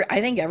think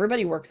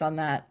everybody works on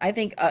that. I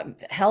think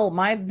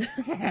my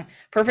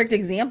perfect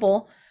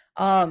example,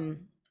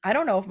 I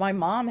don't know if my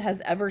mom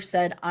has ever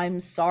said I'm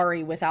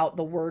sorry without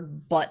the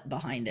word but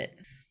behind it.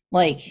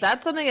 Like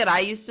that's something that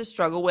I used to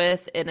struggle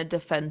with in a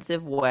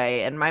defensive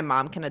way, and my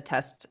mom can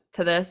attest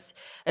to this,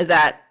 is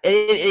that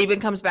it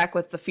even comes back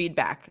with the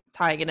feedback,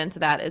 tying it into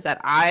that, is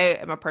that I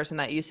am a person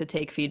that used to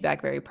take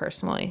feedback very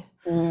personally.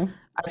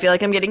 I feel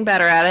like I'm getting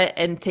better at it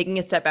and taking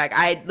a step back.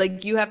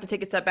 You have to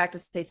take a step back to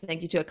say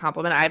thank you to a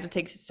compliment. I have to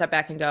take a step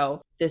back and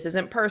go, this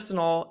isn't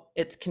personal,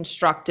 it's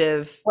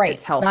constructive, right?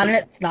 It's healthy.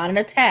 It's not an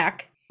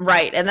attack.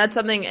 Right. And that's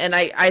something, and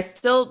I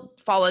still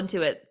fall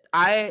into it.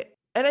 I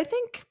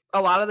think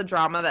a lot of the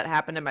drama that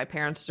happened in my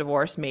parents'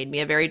 divorce made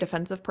me a very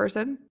defensive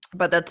person,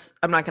 but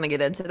I'm not going to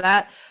get into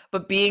that.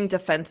 But being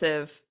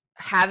defensive,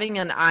 having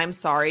an I'm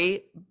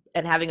sorry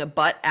and having a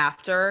but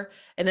after,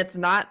 and it's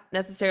not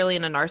necessarily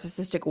in a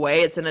narcissistic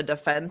way, it's in a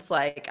defense,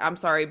 like, I'm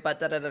sorry, but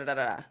da da da da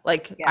da.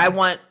 Like,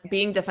 yeah.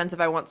 Being defensive,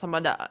 I want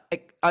someone to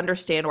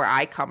understand where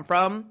I come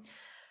from.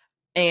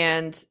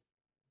 And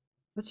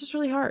that's just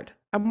really hard.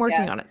 I'm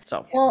working on it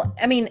still. Well,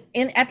 I mean,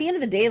 at the end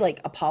of the day,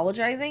 like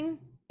apologizing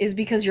is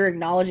because you're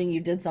acknowledging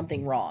you did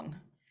something wrong.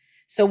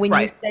 So when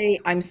you say,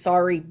 I'm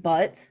sorry,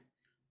 but,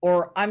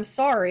 or I'm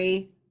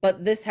sorry,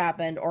 but this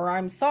happened, or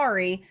I'm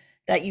sorry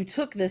that you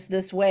took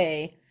this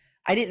way,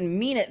 I didn't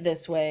mean it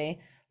this way.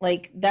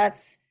 Like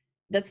that's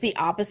the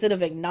opposite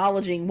of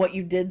acknowledging what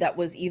you did that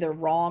was either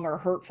wrong or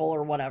hurtful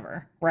or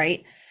whatever,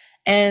 right?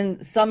 And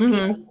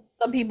Mm-hmm.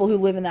 some people who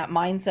live in that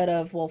mindset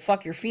of, well,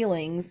 fuck your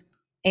feelings,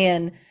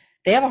 and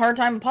they have a hard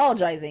time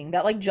apologizing.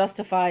 That like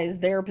justifies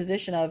their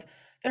position of,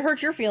 if it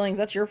hurts your feelings,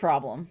 that's your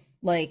problem.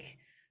 Like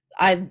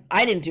I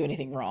didn't do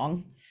anything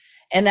wrong.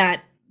 And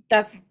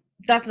that's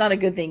that's not a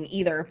good thing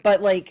either.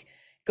 But like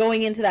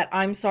going into that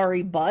I'm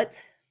sorry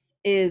but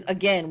is,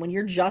 again, when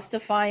you're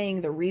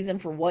justifying the reason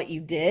for what you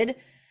did,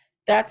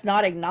 that's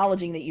not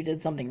acknowledging that you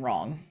did something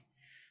wrong.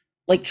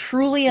 Like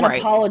truly an Right.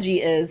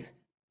 apology is,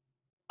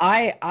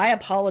 I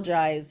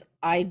apologize.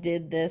 I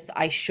did this.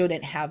 I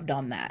shouldn't have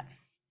done that.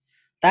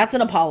 That's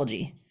an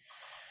apology.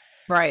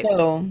 Right.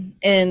 So,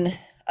 and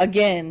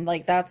again,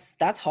 like that's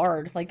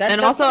hard. Like And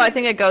that's also, I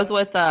think it goes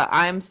with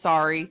I'm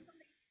sorry.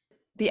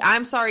 The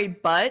I'm sorry,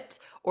 but,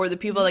 or the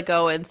people that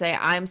go and say,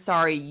 I'm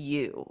sorry,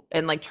 you,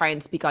 and like try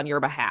and speak on your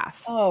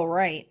behalf. oh,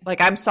 right.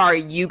 Like, I'm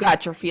sorry you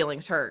got your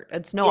feelings hurt.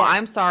 It's no, Yeah.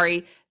 I'm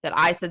sorry that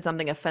I said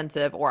something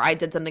offensive or I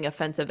did something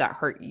offensive that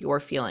hurt your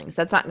feelings.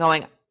 That's not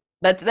going,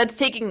 that's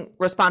taking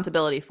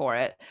responsibility for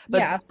it. But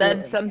Yeah, absolutely.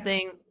 that's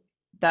something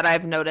that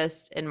I've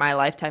noticed in my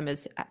lifetime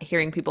is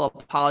hearing people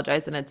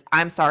apologize and it's,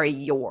 I'm sorry,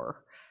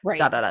 you're Right.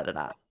 da da da da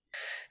da.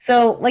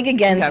 So, like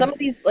again, Okay. some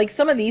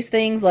of these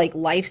things like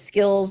life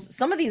skills,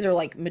 some of these are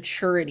like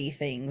maturity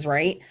things,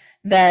 right?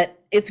 That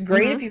it's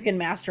great if Mhm. you can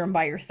master them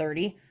by your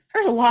 30.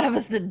 There's a lot of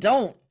us that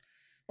don't.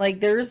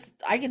 Like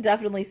I could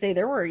definitely say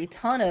there were a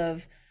ton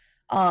of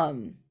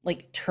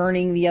like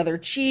turning the other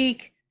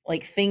cheek,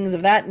 like things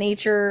of that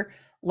nature,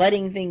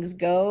 letting things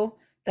go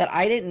that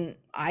I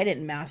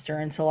didn't master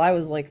until I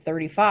was like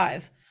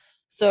 35.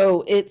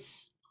 So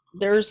it's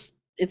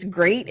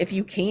great if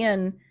you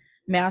can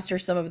master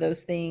some of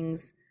those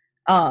things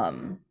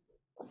um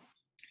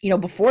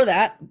before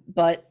that,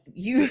 but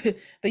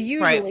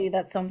usually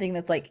that's something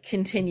that's like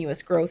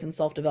continuous growth and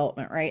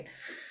self-development, right?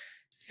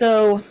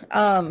 So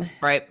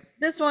Right.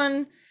 this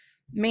one,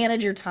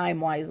 manage your time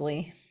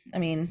wisely. I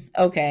mean,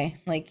 okay,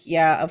 like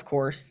yeah, of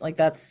course, like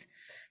that's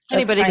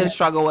Anybody kind can of,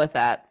 struggle with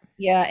that.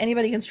 yeah,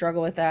 anybody can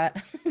struggle with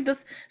that.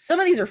 This Some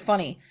of these are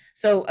funny.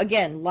 So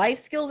again, life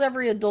skills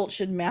every adult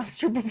should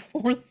master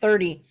before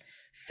 30.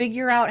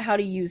 Figure out how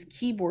to use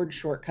keyboard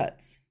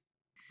shortcuts.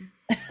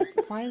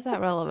 Why is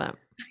that relevant?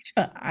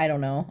 I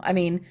don't know. I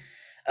mean,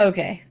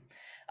 okay.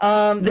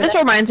 This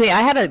reminds me,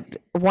 I had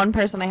one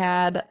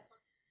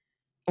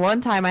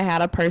time I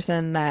had a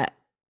person that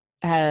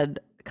had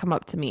come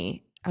up to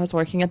me. I was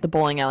working at the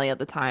bowling alley at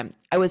the time.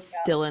 I was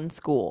still in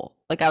school.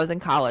 Like I was in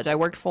college. I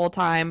worked full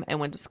time and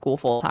went to school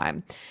full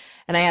time.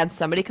 And I had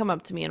somebody come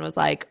up to me and was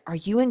like, "Are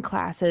you in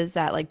classes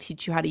that like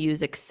teach you how to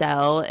use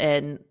Excel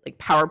and like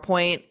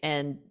PowerPoint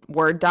and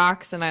Word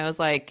docs?" And I was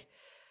like,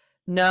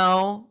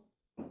 "No."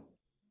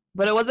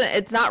 But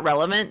it's not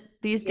relevant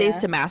these days Yeah.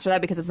 to master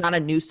that because it's not a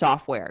new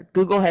software.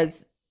 Google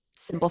has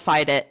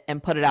simplified it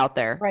and put it out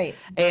there. Right.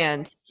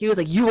 And he was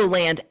like, "You will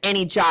land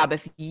any job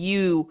if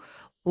you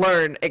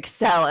learn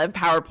Excel and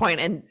PowerPoint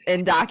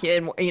and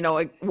document,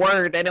 like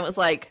Word." And it was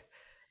like,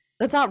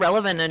 that's not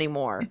relevant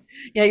anymore.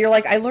 Yeah, you're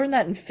like, I learned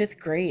that in 5th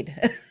grade.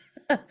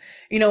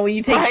 When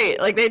you take Right.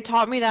 Like they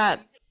taught me that.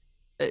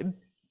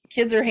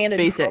 kids are handed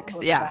Basics,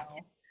 Chromebooks yeah. now.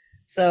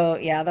 So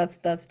yeah, that's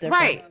different.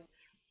 Right.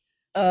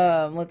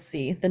 Let's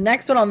see. The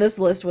next one on this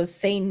list was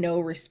say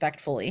no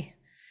respectfully.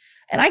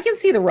 And I can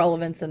see the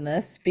relevance in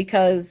this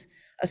because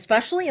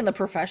especially in the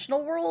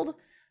professional world,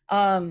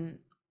 and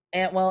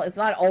well, it's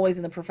not always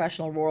in the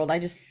professional world. I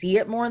just see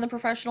it more in the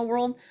professional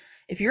world.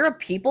 If you're a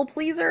people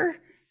pleaser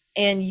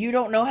and you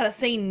don't know how to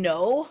say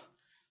no,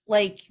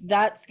 like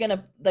that's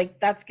gonna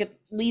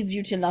leads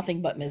you to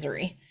nothing but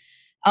misery.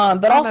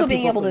 But I'm also a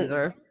people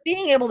pleaser.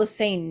 being able to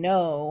say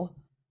no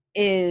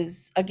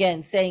is,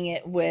 again, saying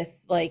it with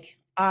like,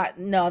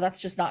 no,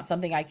 that's just not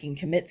something I can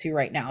commit to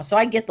right now. So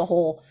I get the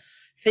whole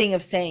thing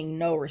of saying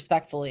no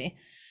respectfully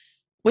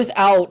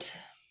without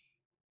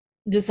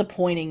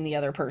disappointing the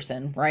other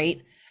person,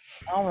 right?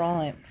 All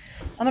right.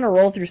 I'm going to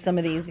roll through some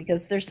of these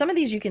because there's some of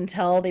these you can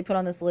tell they put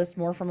on this list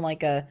more from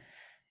like a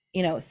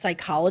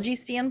psychology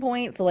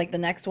standpoint. So like the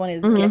next one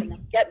is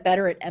get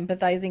better at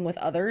empathizing with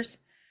others.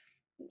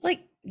 It's like,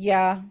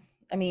 yeah,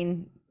 I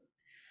mean,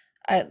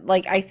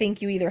 I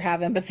think you either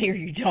have empathy or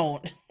you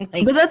don't.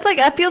 Like, But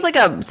that feels like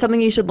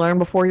something you should learn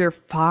before you're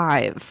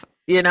 5,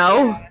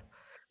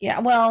 yeah,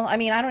 well, I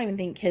mean, I don't even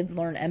think kids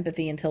learn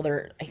empathy until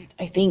they're,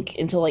 I think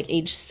until like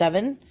age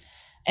 7.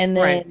 And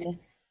then, Right.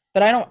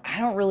 but I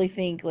don't really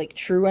think like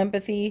true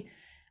empathy.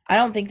 I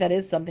don't think that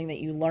is something that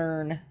you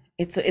learn.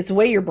 It's a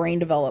way your brain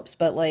develops.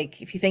 But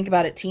like, if you think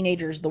about it,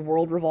 teenagers, the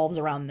world revolves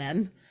around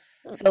them.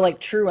 So like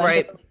true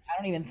empathy, Right. I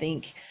don't even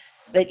think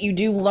that you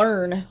do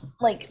learn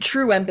like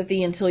true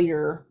empathy until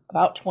you're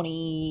about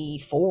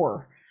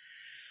 24.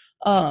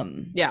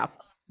 Yeah.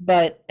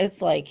 But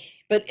it's like,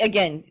 but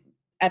again,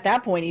 at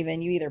that point,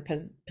 even you either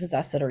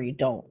possess it or you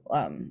don't.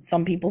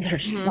 Some people they're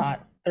just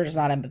they're just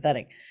not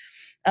empathetic.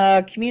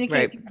 Communicate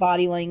Right. through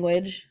body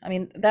language. I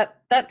mean, I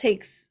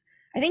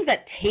think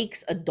that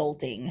takes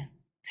adulting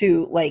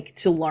to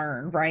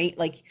learn, right?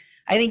 Like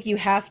I think you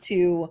have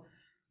to,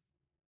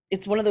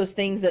 it's one of those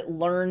things that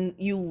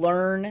you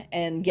learn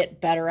and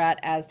get better at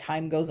as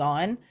time goes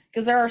on,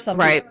 because there are some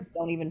Right. people who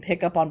don't even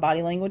pick up on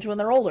body language when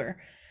they're older.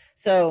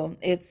 So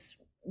it's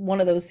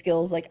one of those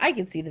skills, like I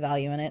could see the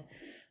value in it.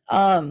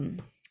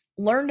 um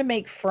Learn to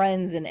make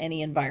friends in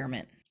any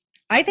environment.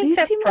 I think These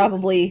that's seem like,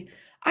 probably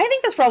I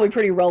think that's probably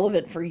pretty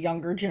relevant for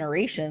younger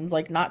generations,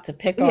 like yeah, not to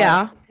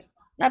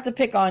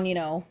pick on,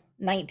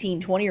 19,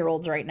 20 year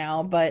olds right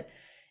now, but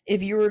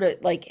if you were to,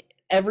 like,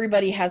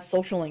 everybody has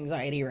social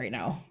anxiety right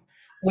now,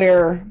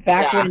 where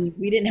back yeah, when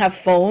we didn't have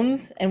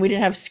phones and we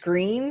didn't have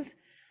screens,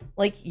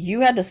 like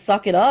you had to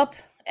suck it up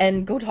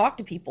and go talk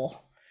to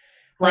people.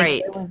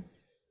 Like there right,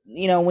 was,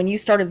 when you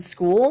started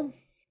school,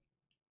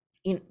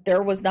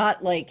 there was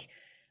not like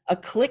a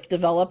clique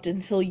developed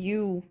until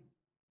you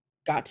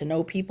got to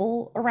know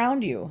people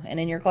around you and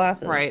in your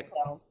classes. right,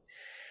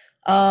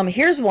 So,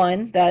 here's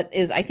one that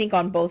is, I think,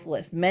 on both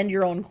lists. Mend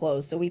your own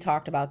clothes. So we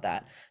talked about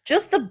that.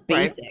 Just the right.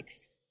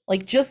 basics.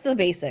 Like just the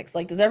basics.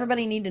 Like, does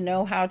everybody need to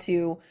know how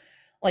to,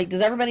 like,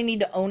 does everybody need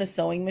to own a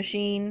sewing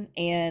machine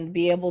and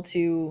be able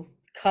to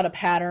cut a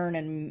pattern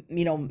and,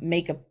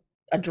 make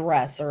a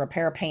dress or a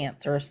pair of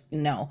pants or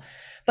no,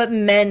 but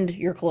mend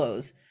your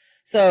clothes.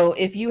 So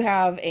if you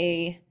have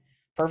a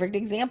perfect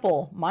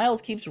example,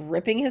 Miles keeps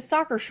ripping his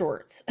soccer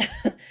shorts.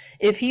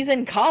 If he's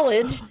in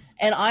college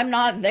and I'm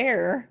not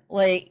there,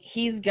 like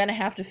he's gonna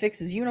have to fix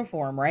his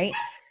uniform, right?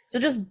 So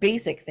just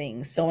basic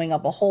things, sewing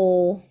up a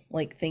hole,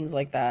 like things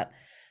like that.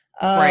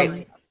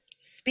 Right.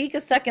 Speak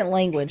a second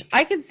language.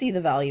 I could see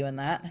the value in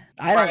that.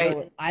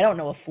 Right. I don't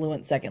know a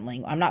fluent second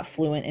language. I'm not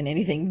fluent in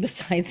anything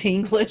besides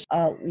English.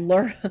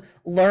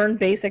 Learn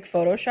basic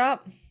Photoshop.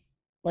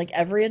 Like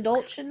every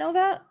adult should know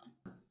that.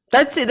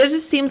 That's it. That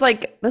just seems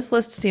like this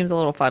list seems a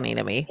little funny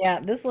to me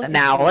Yeah, this list is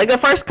now. funny. Like the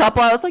first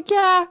couple, I was like,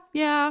 yeah,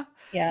 yeah.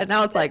 Yeah. And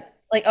now it's like,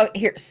 Oh,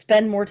 here,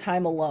 spend more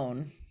time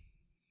alone.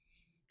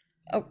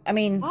 Oh, I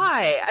mean,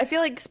 why? I feel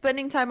like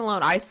spending time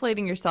alone,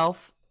 isolating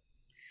yourself,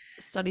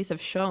 studies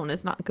have shown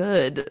is not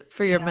good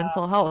for your yeah.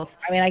 mental health.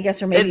 I mean, I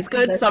guess, or maybe It's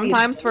because good that's the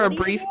sometimes for a ability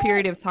to brief do it.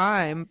 period of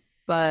time,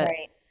 but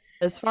Right.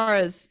 as far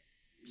as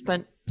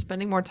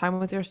spending more time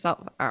with yourself,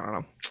 I don't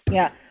know.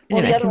 Yeah. Well,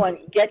 Anyway, the other one,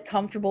 get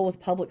comfortable with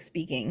public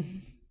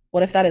speaking.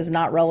 What if that is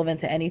not relevant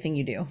to anything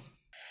you do?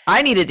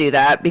 I need to do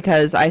that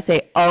because I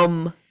say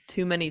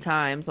too many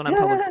times when I'm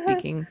public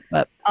speaking,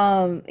 but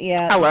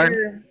Yeah. I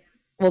learn.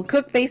 Well,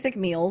 cook basic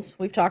meals.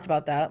 We've talked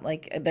about that.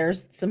 Like,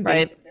 there's some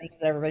Right. basic things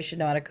that everybody should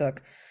know how to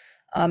cook.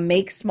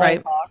 Make small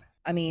Right. talk.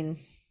 I mean,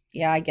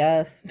 yeah, I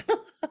guess.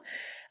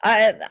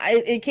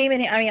 It came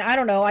in. I mean, I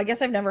don't know. I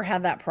guess I've never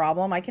had that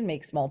problem. I can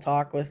make small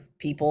talk with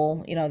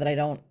people, that I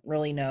don't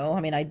really know.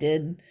 I mean, I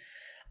did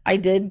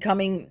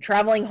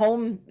traveling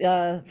home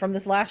from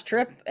this last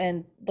trip,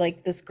 and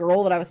like this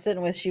girl that I was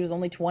sitting with, she was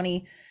only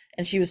 20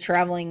 and she was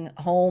traveling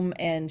home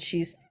and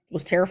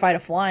was terrified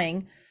of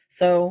flying.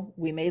 So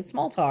we made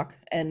small talk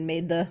and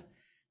made the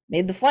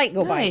flight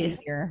go by Nice.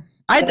 easier.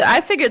 I, So,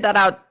 I figured that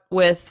out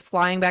with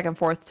flying back and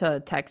forth to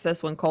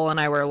Texas when Cole and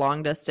I were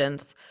long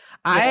distance.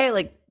 yeah, I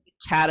like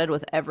chatted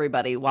with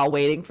everybody while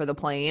waiting for the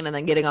plane, and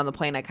then getting on the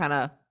plane, I kind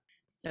of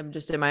am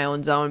just in my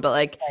own zone. But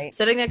like right.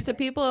 sitting next to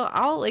people,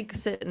 I'll like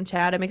sit and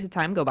chat. It makes the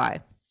time go by.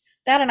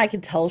 That, and I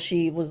could tell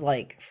she was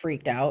like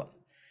freaked out.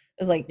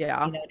 It was like,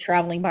 Yeah.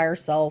 traveling by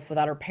herself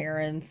without her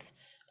parents,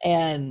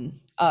 and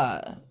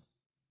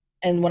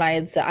when I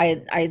had said,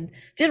 I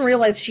didn't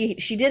realize she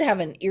did have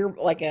an ear,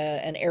 like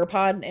an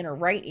AirPod in her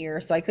right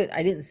ear, so I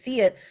didn't see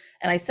it,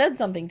 and I said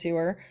something to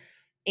her,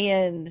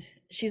 and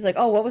she's like,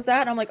 "Oh, what was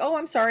that?" And I'm like, "Oh,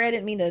 I'm sorry, I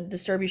didn't mean to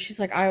disturb you." She's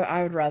like,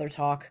 "I would rather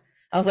talk."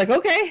 I was like,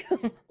 "Okay,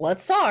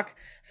 let's talk."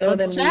 So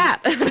Let's then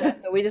chat.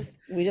 so we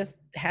just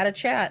had a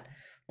chat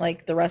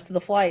like the rest of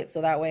the flight,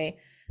 so that way,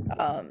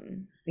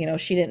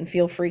 she didn't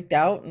feel freaked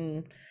out,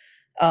 and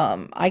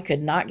I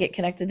could not get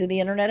connected to the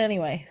internet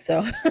anyway,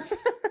 so.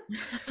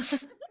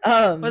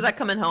 Was that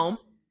coming home?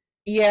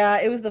 Yeah,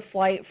 it was the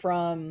flight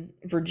from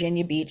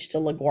Virginia Beach to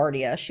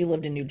LaGuardia. She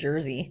lived in New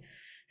Jersey.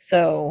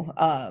 So,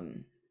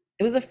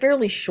 it was a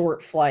fairly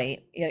short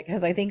flight. Yeah,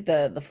 because I think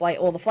the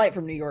flight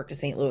from New York to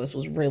St. Louis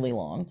was really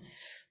long.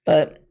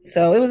 But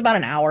so it was about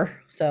an hour.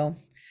 So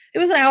it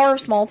was an hour of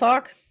small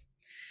talk.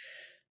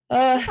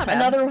 That's not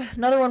bad.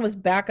 Another one was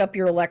back up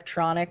your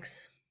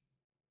electronics.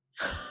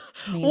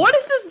 I mean, What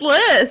is this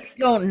list?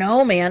 don't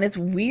know, man. It's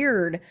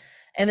weird.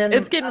 And then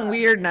It's getting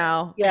weird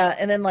now. yeah,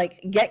 and then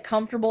like get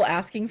comfortable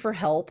asking for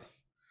help,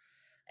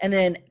 and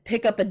then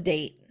pick up a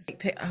date.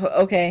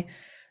 Okay,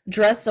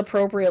 dress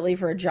appropriately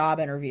for a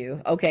job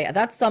interview. Okay,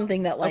 that's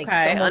something that like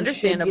Okay, someone should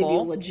give you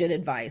understandable. legit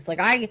advice.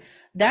 Like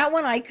that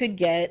one I could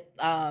get.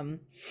 I'll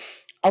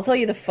tell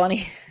you the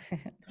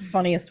the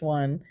funniest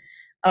one.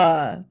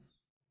 I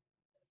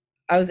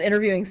was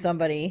interviewing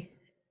somebody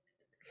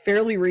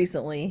fairly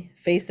recently,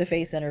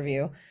 face-to-face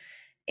interview,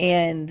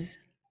 and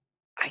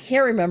I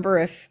can't remember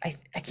I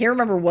can't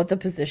remember what the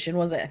position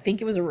was. I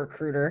think it was a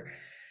recruiter.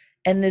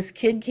 And this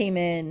kid came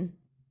in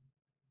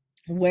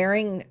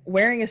wearing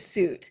a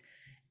suit,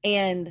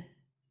 and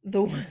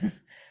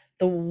the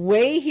the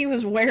way he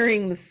was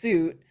wearing the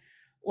suit,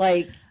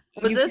 like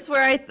Was this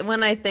where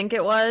when I think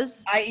it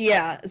was?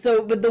 yeah.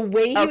 So, but the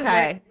way he was wearing,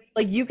 Okay.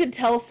 like you could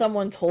tell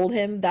someone told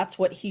him that's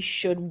what he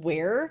should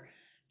wear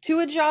to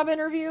a job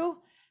interview.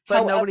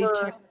 But nobody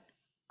However, checked.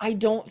 I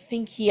don't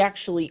think he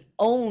actually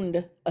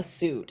owned a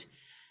suit.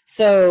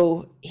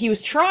 So he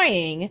was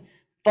trying,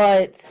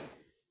 but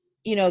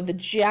you know, the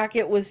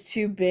jacket was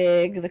too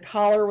big, the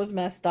collar was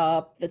messed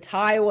up, the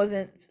tie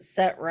wasn't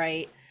set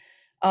right.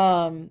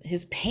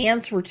 His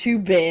pants were too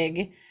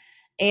big,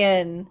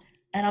 and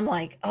I'm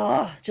like,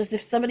 oh, just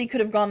if somebody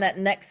could have gone that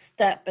next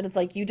step. And it's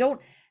like, you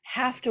don't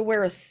have to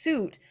wear a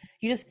suit,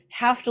 you just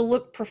have to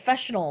look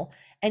professional,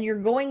 and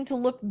you're going to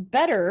look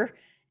better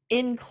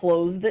in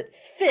clothes that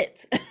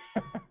fit.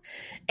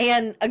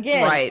 And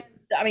again, Right.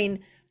 I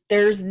mean,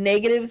 there's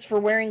negatives for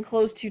wearing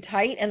clothes too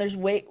tight, and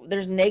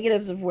there's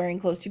negatives of wearing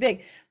clothes too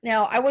big.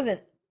 Now, I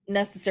wasn't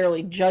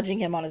necessarily judging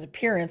him on his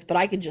appearance, but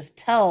I could just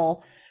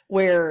tell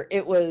where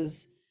it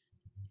was,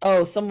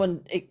 oh,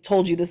 someone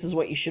told you this is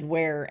what you should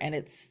wear, and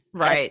it's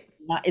Right.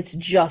 it's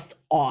just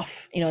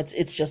off. You know,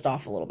 it's just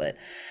off a little bit.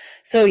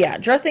 So yeah,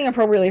 dressing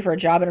appropriately for a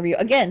job interview.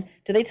 Again,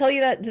 do they tell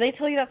you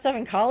that stuff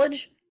in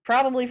college?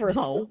 Probably for a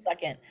No. split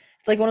second.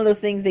 It's like one of those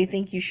things they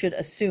think you should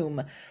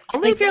assume.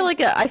 Only Like, if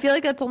you're I feel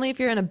like that's only if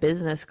you're in a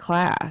business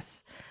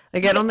class.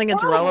 Like I don't think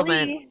it's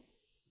relevant. Probably.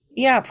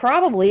 Yeah,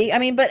 probably. I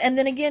mean, but and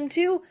then again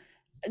too,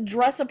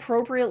 dress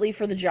appropriately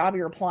for the job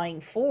you're applying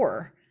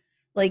for.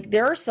 Like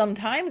there are some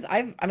times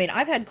I've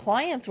had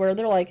clients where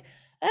they're like,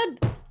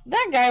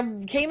 that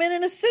guy came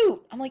in a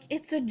suit. I'm like,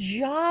 it's a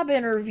job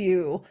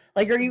interview.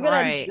 Like, are you gonna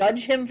Right.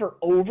 judge him for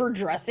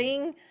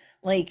overdressing?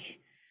 Like,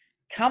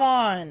 come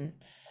on.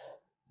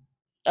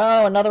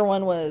 Oh, another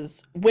one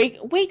was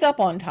wake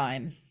up on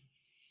time.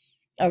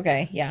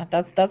 Okay, yeah,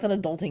 that's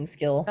an adulting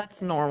skill.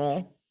 That's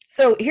normal.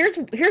 So here's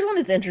one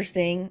that's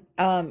interesting.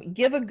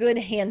 Give a good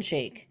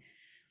handshake.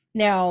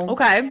 Now,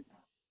 Okay.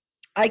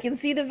 I can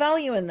see the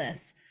value in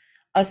this,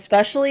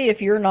 especially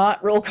if you're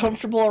not real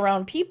comfortable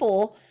around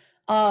people.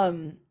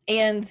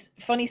 And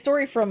funny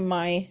story from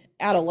my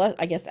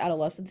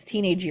adolescence,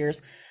 teenage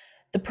years.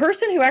 The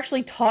person who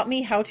actually taught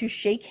me how to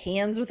shake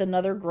hands with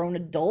another grown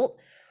adult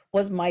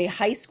was my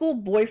high school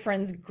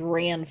boyfriend's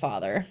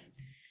grandfather.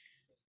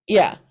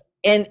 Yeah.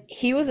 And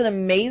he was an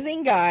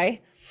amazing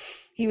guy.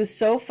 He was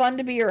so fun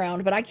to be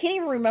around, but I can't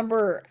even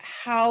remember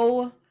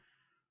how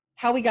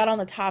we got on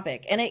the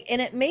topic. And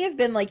it may have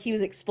been like he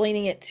was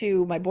explaining it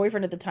to my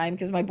boyfriend at the time,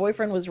 because my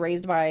boyfriend was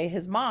raised by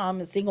his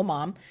mom, a single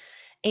mom.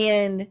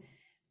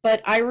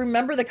 But I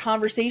remember the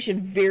conversation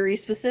very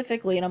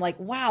specifically, and I'm like,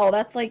 wow,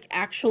 that's like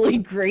actually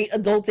great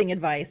adulting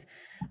advice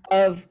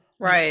of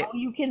Right. how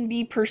you can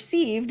be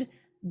perceived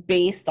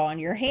based on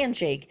your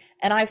handshake.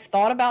 And I've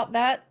thought about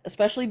that,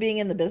 especially being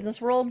in the business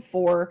world,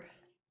 for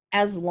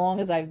as long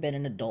as I've been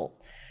an adult.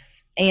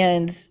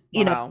 And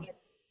you know,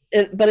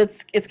 Wow. but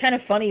it's kind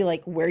of funny,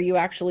 like where you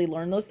actually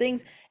learn those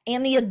things,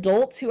 and the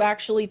adults who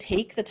actually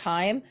take the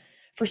time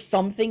for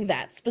something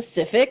that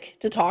specific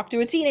to talk to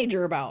a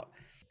teenager about.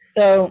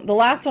 So the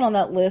last one on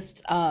that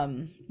list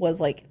was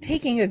like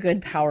taking a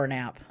good power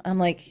nap. I'm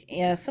like,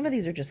 yeah, some of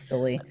these are just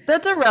silly.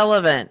 That's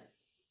irrelevant.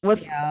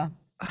 With Yeah.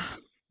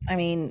 I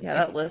mean, Yeah,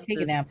 that list take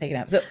a is- nap, take a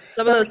nap. So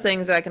some of those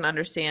things I can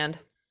understand.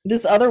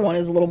 this other one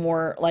is a little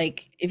more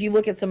like, if you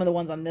look at some of the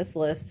ones on this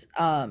list,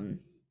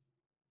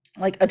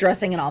 like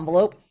addressing an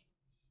envelope.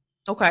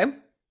 Okay.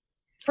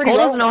 It's pretty Cole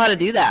doesn't know relevant.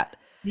 how to do that.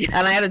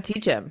 And I had to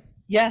teach him.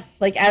 Yeah,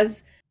 like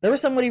as there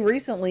was somebody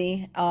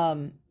recently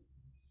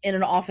in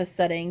an office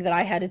setting that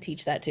I had to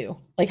teach that to,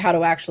 like how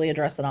to actually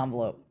address an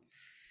envelope.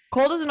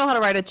 Cole doesn't know how to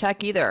write a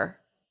check either.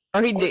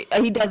 Or he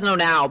does know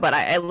now, but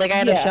I had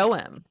to Yeah. show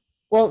him.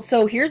 Well,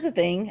 so here's the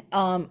thing,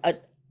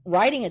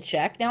 writing a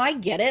check. Now I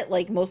get it.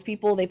 Like most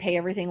people, they pay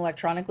everything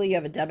electronically. You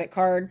have a debit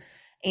card,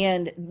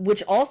 and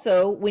which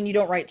also, when you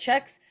don't write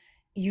checks,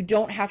 you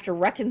don't have to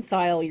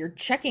reconcile your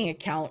checking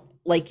account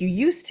like you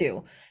used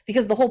to,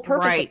 because the whole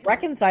purpose Right. of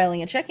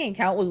reconciling a checking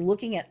account was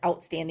looking at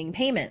outstanding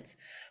payments,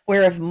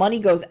 where if money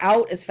goes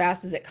out as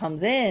fast as it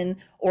comes in,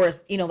 or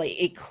as you know, like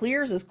it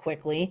clears as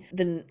quickly,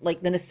 then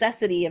like the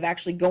necessity of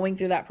actually going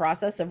through that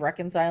process of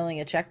reconciling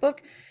a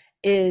checkbook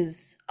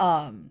is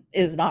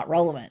not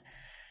relevant.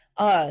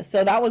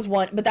 So that was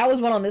one, but that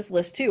was one on this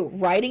list too.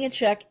 Writing a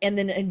check and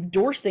then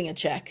endorsing a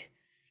check.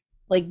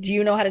 Like, do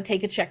you know how to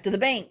take a check to the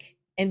bank?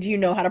 And do you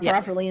know how to Yes.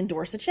 properly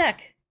endorse a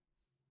check?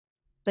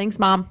 Thanks,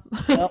 Mom.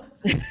 Yep.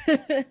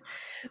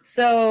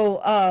 So,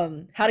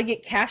 how to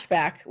get cash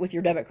back with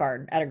your debit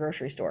card at a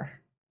grocery store.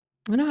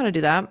 I know how to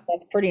do that.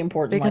 That's pretty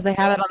important. Because life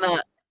they have it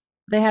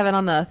skill.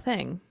 on the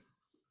thing.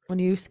 When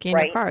you scan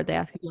Right. your card, they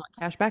ask if you want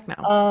cash back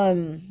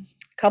now.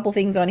 Couple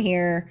things on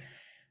here.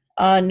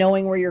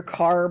 Knowing where your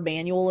car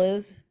manual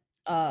is.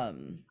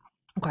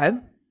 Okay.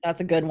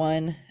 That's a good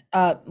one.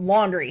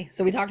 Laundry.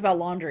 So we talked about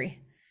laundry.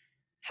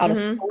 How to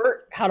Mhm.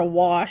 sort, how to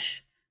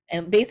wash,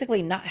 and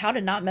basically not how to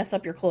not mess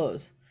up your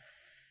clothes.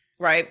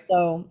 Right.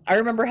 So I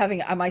remember having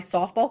my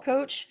softball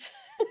coach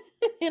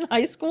in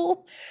high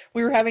school.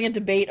 We were having a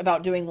debate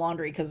about doing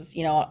laundry because,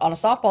 you know, on a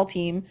softball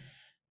team,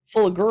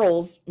 full of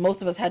girls,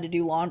 most of us had to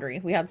do laundry.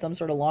 We had some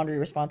sort of laundry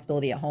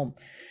responsibility at home.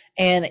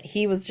 And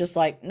he was just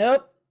like,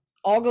 nope,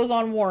 all goes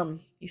on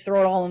warm. You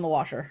throw it all in the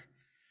washer.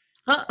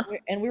 Huh.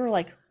 And we were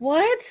like,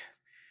 what?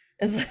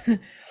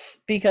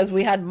 Because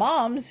we had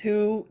moms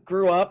who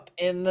grew up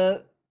in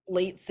the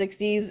late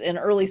 60s and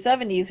early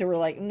 70s who were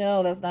like,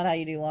 no, that's not how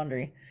you do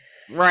laundry.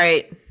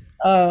 Right.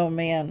 Oh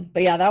man.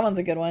 But yeah, that one's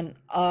a good one.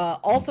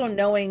 Also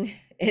knowing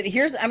it,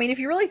 here's, I mean, if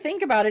you really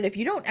think about it, if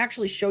you don't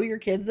actually show your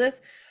kids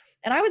this,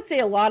 and I would say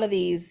a lot of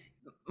these,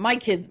 my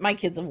kids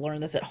have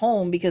learned this at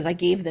home because I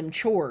gave them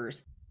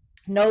chores.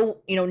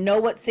 Know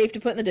what's safe to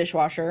put in the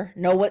dishwasher,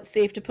 know what's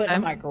safe to put in a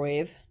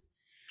microwave.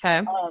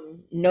 Okay.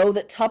 Know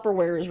that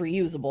Tupperware is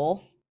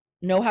reusable,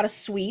 know how to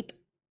sweep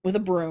with a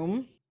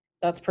broom.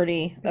 That's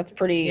pretty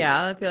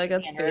Yeah, I feel like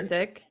that's standard.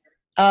 basic.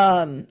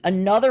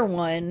 Another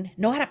one,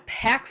 know how to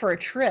pack for a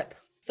trip.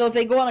 So if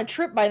they go on a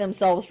trip by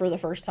themselves for the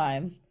first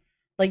time,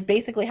 like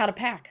basically how to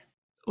pack.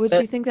 Would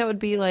But- you think that would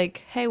be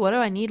like, hey, what do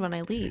I need when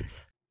I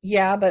leave?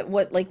 Yeah, but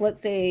what, like,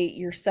 let's say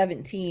you're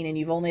 17 and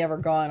you've only ever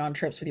gone on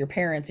trips with your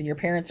parents, and your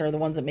parents are the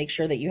ones that make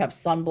sure that you have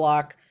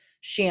sunblock,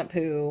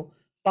 shampoo,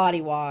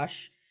 body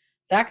wash,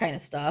 that kind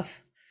of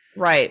stuff.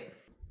 Right.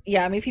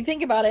 Yeah, I mean, if you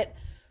think about it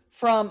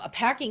from a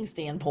packing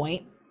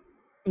standpoint,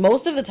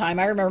 most of the time,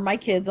 I remember my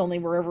kids only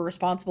were ever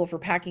responsible for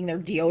packing their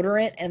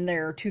deodorant and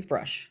their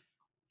toothbrush.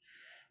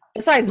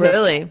 Besides their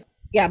Really? clothes.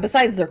 Yeah,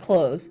 besides their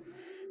clothes.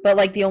 But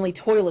like the only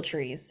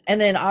toiletries.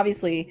 And then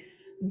obviously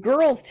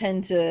girls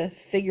tend to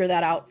figure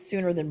that out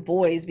sooner than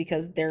boys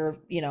because they're,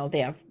 they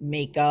have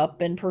makeup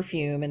and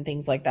perfume and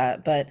things like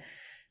that. But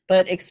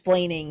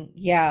explaining,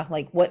 yeah,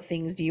 like what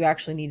things do you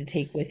actually need to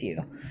take with you?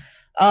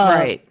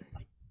 Right.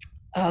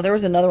 Oh, there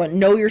was another one.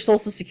 Know your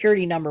social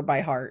security number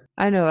by heart.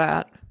 I know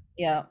that.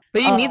 Yeah.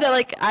 But you need that,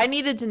 like, I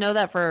needed to know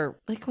that for,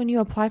 like, when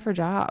you apply for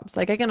jobs.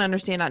 Like, I can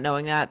understand not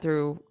knowing that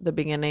through the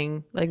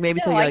beginning, like,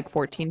 maybe till you're, like,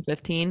 14,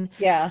 15.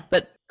 Yeah.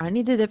 But I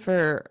needed it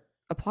for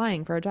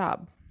applying for a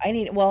job.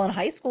 Well, in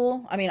high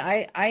school, I mean,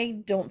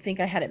 I don't think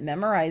I had it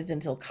memorized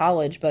until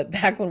college, but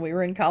back when we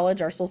were in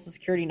college, our social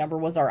security number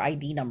was our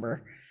ID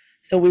number.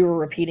 So we were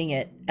repeating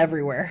it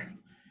everywhere.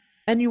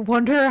 And you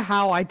wonder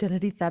how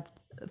identity theft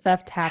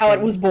happened. How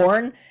it was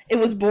born. It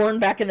was born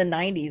back in the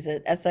 90s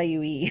at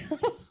SIUE.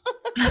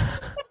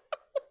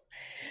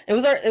 It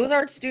was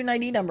our student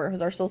ID number. It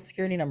was our social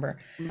security number.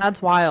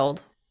 That's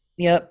wild.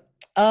 Yep.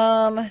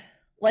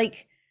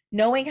 Like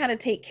knowing how to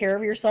take care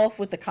of yourself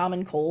with the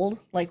common cold,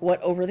 like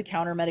what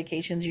over-the-counter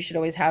medications you should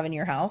always have in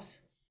your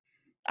house.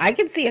 I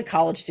could see a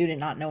college student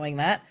not knowing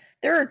that.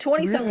 There are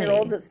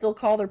 20-something-year-olds that still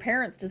call their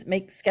parents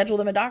to schedule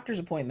them a doctor's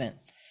appointment.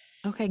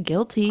 Okay,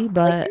 guilty,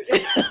 but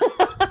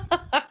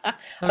I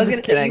I'm was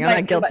just gonna say, kidding. I'm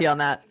not guilty on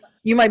that.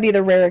 You might be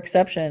the rare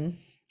exception.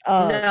 No,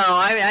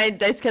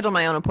 I schedule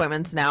my own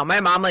appointments now.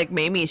 My mom like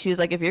made me. She was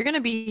like, if you're gonna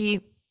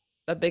be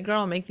a big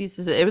girl and make these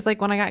decisions, it was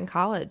like when I got in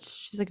college.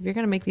 She's like, if you're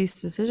gonna make these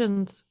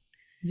decisions,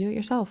 do it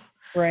yourself.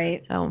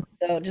 Right. So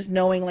just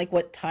knowing like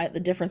what the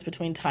difference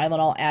between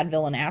Tylenol,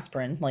 Advil, and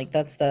aspirin, like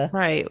that's the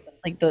right.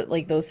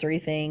 like those three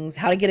things.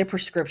 How to get a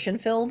prescription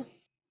filled.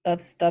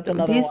 That's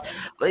another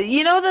one.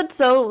 You know, that's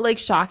so like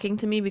shocking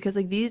to me because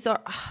like these are,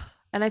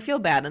 and I feel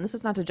bad, and this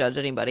is not to judge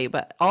anybody,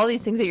 but all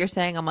these things that you're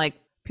saying, I'm like,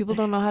 people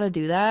don't know how to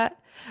do that.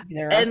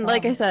 And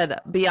like I said,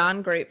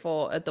 beyond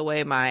grateful at the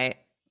way my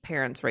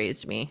parents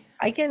raised me.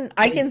 I can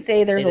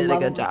say there's a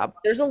good job.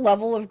 There's a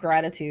level of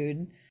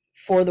gratitude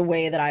for the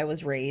way that I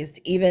was raised,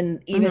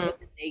 even with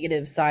the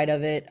negative side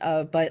of it.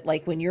 But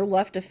like when you're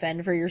left to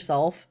fend for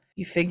yourself,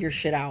 you figure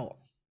shit out,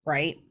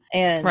 right?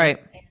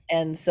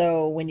 And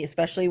so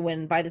especially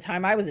when by the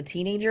time I was a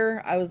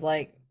teenager, I was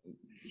like,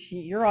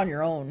 you're on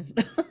your own.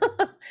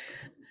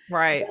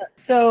 Right.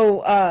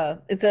 So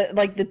it's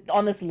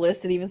on this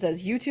list it even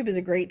says YouTube is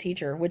a great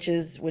teacher, which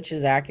is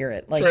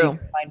accurate. Like True. you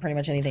can find pretty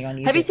much anything on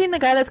YouTube. Have you seen the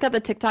guy that's got the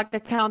TikTok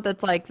account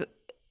that's like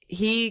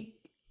he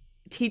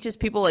teaches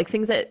people like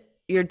things that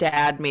your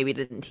dad maybe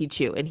didn't teach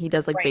you, and he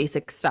does like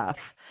basic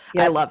stuff.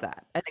 Yep. I love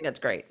that. I think that's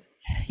great.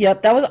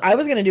 Yep, I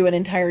was gonna do an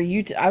entire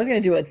YouTube. I was gonna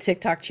do a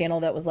TikTok channel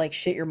that was like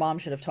shit your mom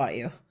should have taught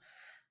you,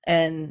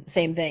 and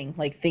same thing,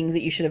 like things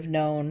that you should have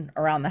known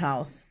around the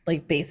house,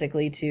 like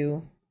basically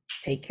to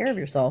take care of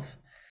yourself.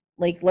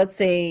 Like let's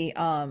say,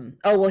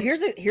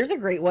 here's a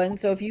great one.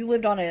 So if you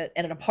lived in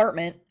an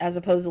apartment as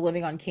opposed to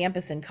living on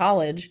campus in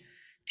college,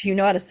 do you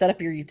know how to set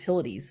up your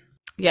utilities?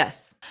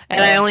 Yes, and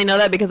I only know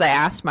that because I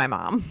asked my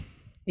mom.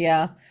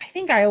 Yeah, I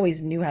think I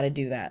always knew how to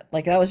do that.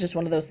 Like that was just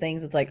one of those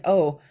things. It's like,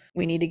 oh,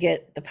 we need to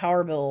get the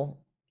power bill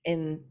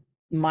in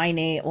my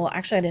name. Well,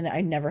 actually,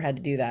 I never had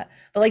to do that.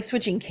 But like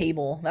switching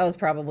cable, that was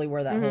probably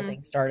where that whole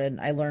thing started.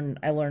 I learned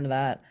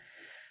that.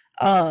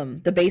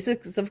 The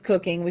basics of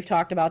cooking, we've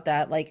talked about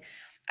that. Like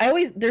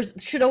you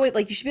should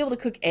be able to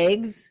cook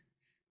eggs,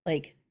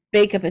 like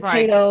bake a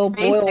potato,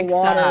 boil Basic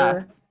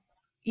water,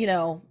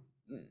 stuff.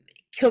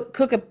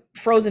 Cook a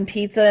frozen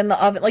pizza in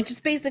the oven, like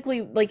just basically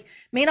like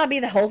may not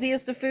be the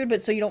healthiest of food,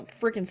 but so you don't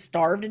freaking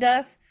starve to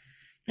death.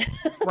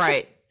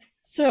 Right.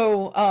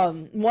 So,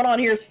 one on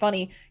here is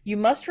funny. You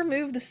must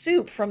remove the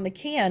soup from the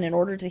can in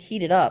order to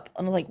heat it up.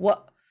 And I'm like,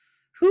 what?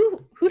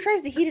 Who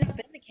tries to heat it up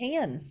in the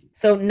can?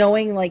 So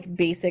knowing like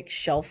basic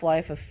shelf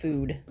life of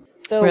food.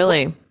 So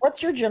Really?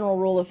 what's your general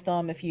rule of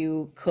thumb if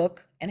you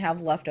cook and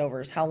have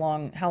leftovers? How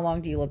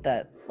long do you let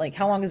that, like,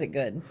 how long is it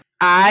good?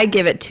 I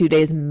give it 2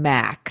 days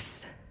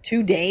max.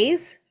 2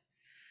 days?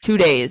 2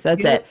 days. That's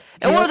Do you know- it.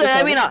 do you know Well, what this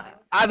I mean, article-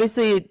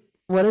 obviously,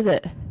 what is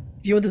it? Do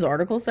you know what this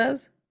article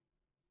says?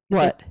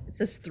 What? It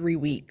says 3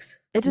 weeks.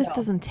 It just No.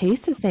 doesn't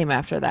taste the same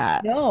after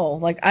that. No,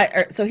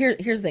 so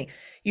here's the thing.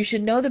 You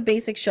should know the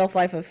basic shelf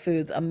life of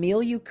foods. A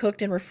meal you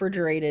cooked and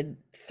refrigerated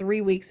 3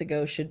 weeks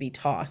ago should be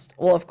tossed.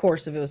 Well, of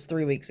course, if it was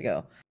 3 weeks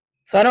ago.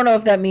 So I don't know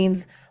if that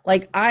means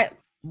like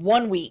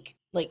 1 week,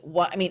 like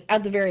what I mean,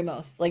 at the very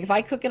most. Like if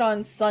I cook it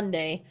on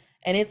Sunday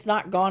and it's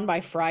not gone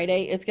by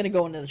Friday, it's gonna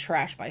go into the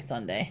trash by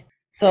Sunday.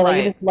 So like if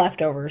Right. it's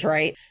leftovers,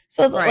 right?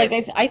 So Right.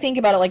 like I think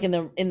about it like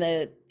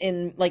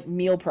in like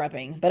meal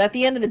prepping, but at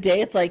the end of the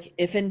day, it's like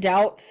if in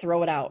doubt,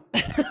 throw it out.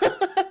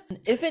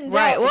 If in doubt,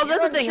 Right. Well, if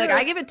that's you're the thing. Like, unsure,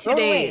 I give it throw 2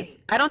 it away. days.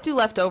 I don't do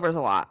leftovers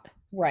a lot.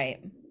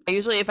 Right.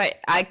 Usually, if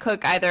I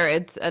cook, either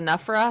it's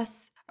enough for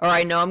us, or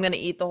I know I'm gonna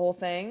eat the whole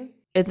thing.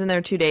 It's in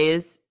there 2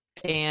 days,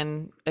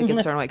 and it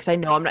gets thrown away because I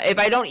know I'm not. If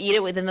I don't eat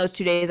it within those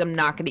 2 days, I'm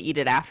not gonna eat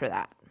it after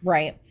that.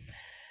 Right.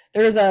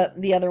 There's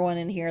the other one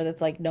in here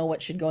that's like know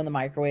what should go in the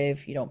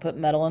microwave. You don't put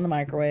metal in the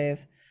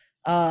microwave.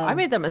 I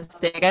made that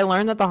mistake. I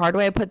learned that the hard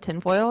way. I put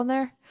tinfoil in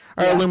there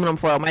or Yeah. aluminum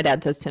foil. My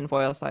dad says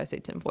tinfoil, so I say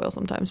tinfoil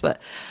sometimes.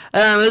 But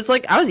it was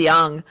like I was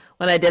young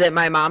when I did it.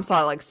 My mom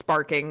saw it like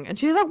sparking, and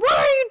she was like, "What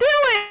are you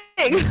doing?"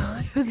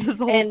 It was this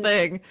whole And-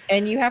 thing.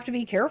 And you have to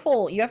be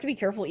careful. You have to be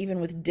careful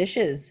even with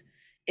dishes.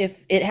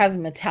 If it has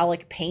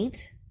metallic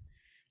paint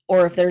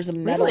or if there's a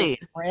metal Really?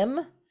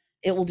 trim,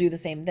 it will do the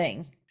same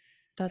thing.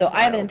 That's So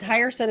I have an wild.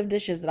 entire set of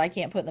dishes that I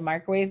can't put in the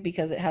microwave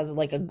because it has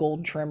like a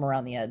gold trim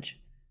around the edge.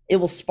 It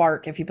will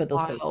spark if you put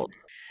those plates in. Wild.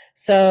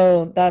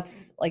 So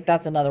that's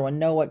another one.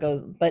 Know what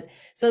goes. But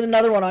so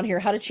another one on here,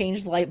 how to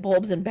change light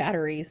bulbs and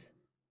batteries.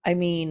 I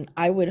mean,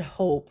 I would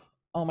hope,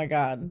 oh my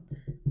God,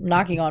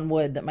 knocking on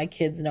wood, that my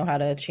kids know how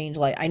to change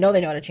light. I know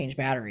they know how to change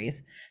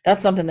batteries.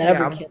 That's something that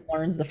every Yeah. kid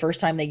learns the first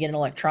time they get an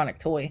electronic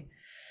toy.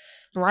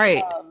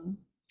 Right.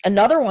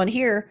 Another one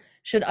here,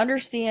 should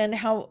understand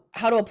how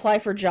to apply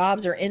for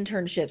jobs or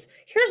internships.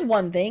 Here's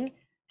one thing.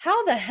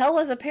 How the hell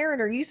as a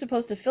parent are you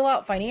supposed to fill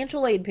out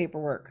financial aid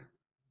paperwork?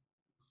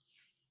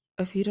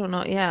 If you don't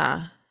know,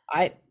 yeah.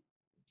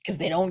 Because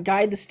they don't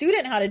guide the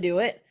student how to do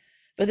it,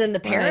 but then the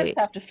parents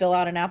Right. have to fill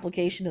out an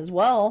application as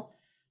well.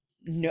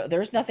 No,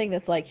 there's nothing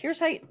that's like, here's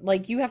how,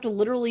 like, you have to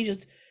literally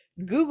just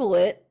Google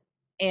it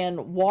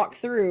and walk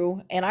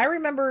through. And I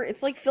remember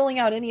it's like filling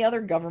out any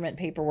other government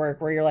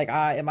paperwork where you're like,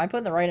 am I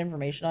putting the right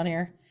information on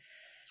here?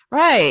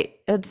 Right.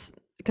 It's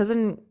because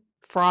in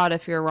fraud,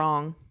 if you're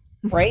wrong.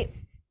 Right?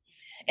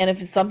 And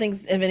if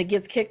it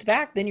gets kicked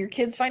back, then your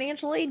kid's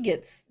financial aid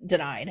gets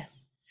denied.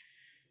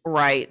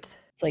 Right.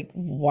 It's like,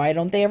 why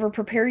don't they ever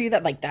prepare you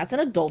that? Like, that's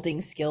an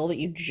adulting skill that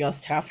you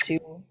just have to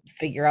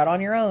figure out on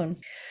your own.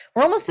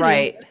 We're almost to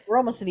Right. we're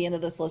almost to the end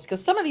of this list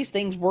because some of these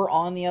things were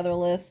on the other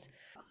list.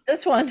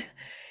 This one,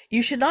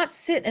 you should not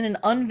sit in an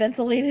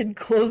unventilated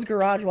closed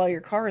garage while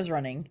your car is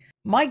running.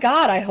 My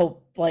God, I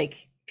hope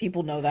like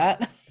people know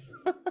that.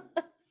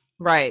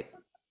 Right.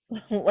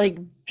 Like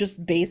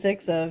just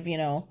basics of,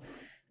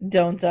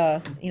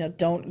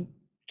 don't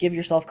give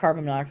yourself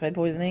carbon monoxide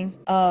poisoning.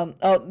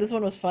 This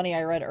one was funny.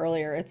 I read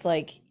earlier. It's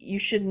like, you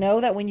should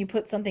know that when you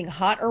put something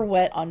hot or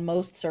wet on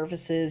most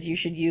surfaces, you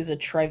should use a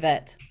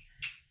trivet.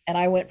 And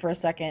I went for a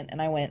second and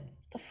I went,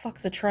 the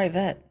fuck's a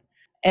trivet?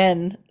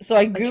 And so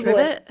I Google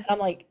it trivet? and I'm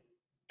like,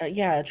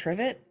 yeah, a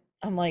trivet.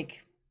 I'm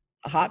like,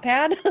 a hot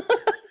pad?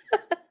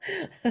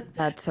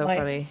 That's so My-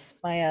 funny.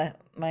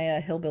 My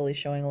hillbilly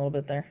showing a little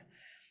bit there.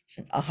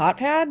 A hot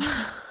pad?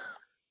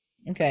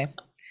 Okay.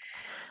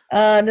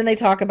 Then they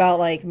talk about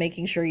like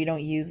making sure you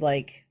don't use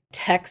like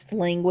text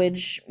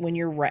language when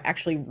you're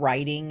actually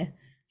writing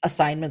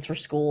assignments for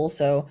school.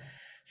 So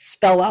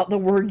spell out the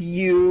word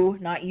you,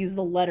 not use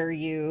the letter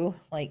U,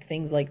 like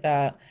things like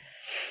that.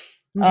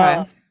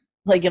 Okay.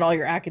 Like in all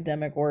your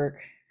academic work.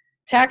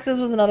 Taxes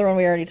was another one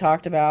we already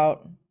talked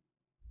about.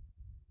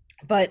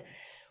 But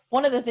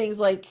one of the things,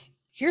 like,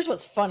 here's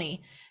what's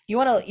funny. You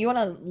want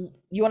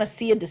to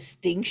see a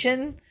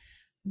distinction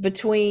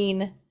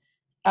between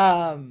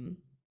this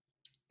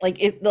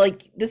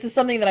is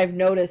something that I've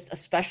noticed,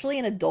 especially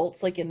in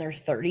adults like in their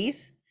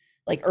 30s,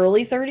 like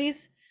early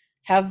 30s,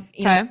 have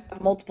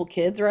have multiple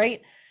kids,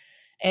 right?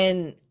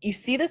 And you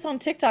see this on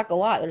TikTok a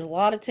lot. There's a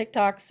lot of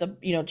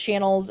TikToks,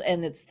 channels,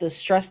 and it's the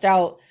stressed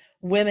out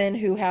women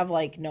who have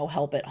like no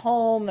help at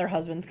home. Their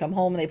husbands come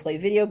home and they play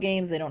video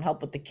games. They don't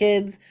help with the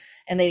kids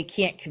and they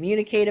can't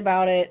communicate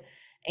about it.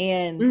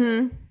 And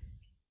Mhm.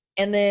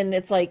 and then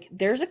it's like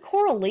there's a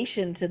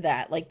correlation to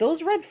that. Like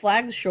those red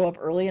flags show up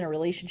early in a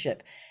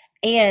relationship.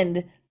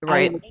 And I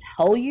Right. will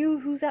tell you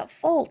who's at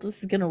fault. This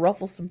is going to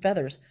ruffle some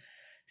feathers.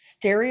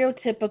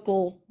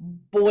 Stereotypical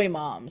boy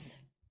moms.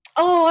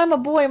 Oh, I'm a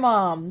boy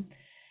mom.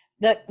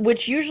 That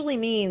which usually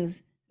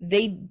means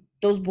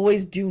those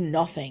boys do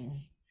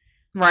nothing.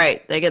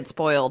 Right. They get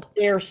spoiled.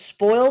 They're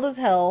spoiled as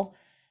hell.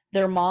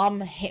 Their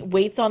mom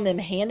waits on them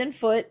hand and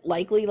foot,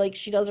 likely like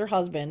she does her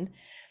husband.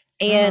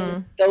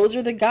 And those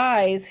are the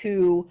guys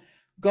who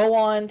go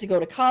on to go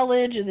to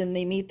college, and then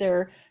they meet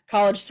their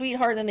college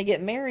sweetheart, and then they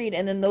get married,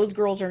 and then those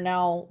girls are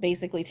now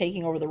basically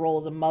taking over the role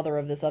as a mother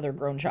of this other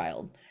grown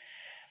child.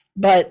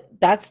 But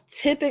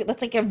that's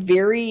like a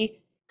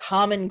very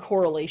common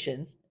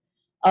correlation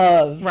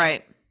of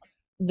Right.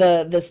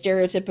 the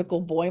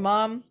stereotypical boy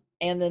mom,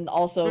 and then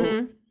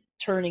also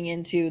turning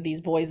into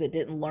these boys that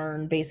didn't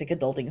learn basic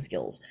adulting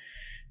skills.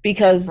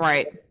 Because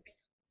Right.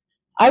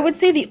 I would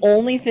say the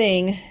only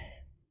thing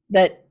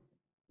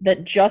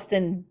that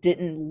Justin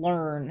didn't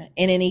learn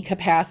in any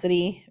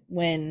capacity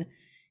when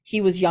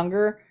he was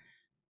younger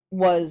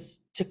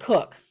was to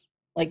cook.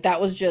 Like that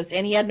was just,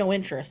 and he had no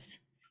interest.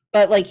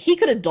 But like he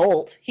could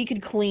adult, he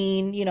could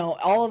clean, you know,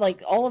 all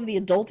of the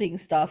adulting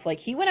stuff. Like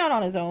he went out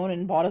on his own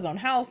and bought his own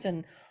house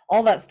and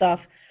all that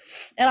stuff.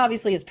 And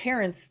obviously his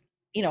parents,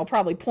 you know,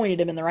 probably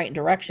pointed him in the right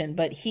direction,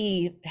 but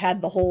he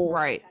had the whole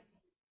Right.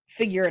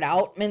 figure it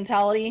out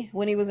mentality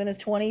when he was in his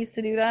 20s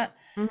to do that.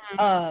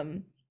 Mm-hmm.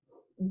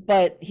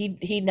 But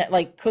he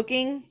like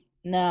cooking,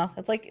 no,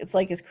 it's like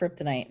his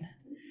kryptonite.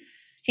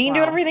 He can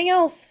do everything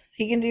else.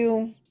 He can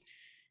do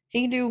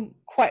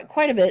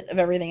quite a bit of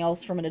everything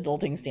else from an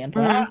adulting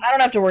standpoint. I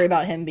don't have to worry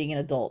about him being an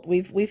adult.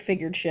 We've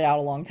figured shit out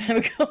a long time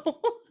ago.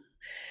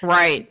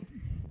 Right.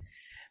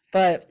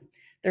 But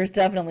there's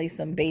definitely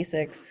some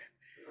basics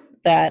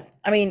that,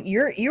 I mean, you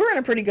were in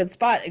a pretty good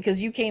spot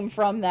because you came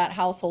from that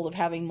household of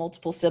having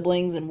multiple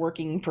siblings and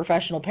working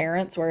professional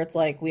parents, where it's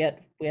like we had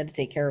to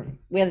take care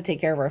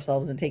of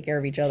ourselves and take care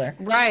of each other.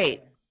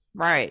 Right.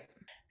 Right.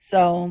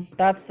 So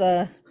that's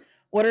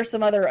what are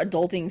some other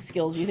adulting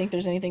skills? Do you think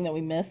there's anything that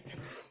we missed?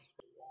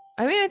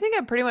 I mean, I think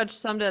I pretty much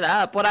summed it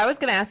up. What I was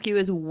going to ask you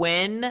is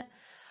when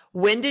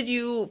did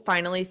you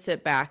finally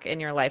sit back in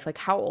your life? Like,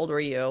 how old were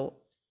you?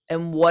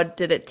 And what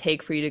did it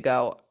take for you to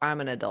go,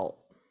 I'm an adult?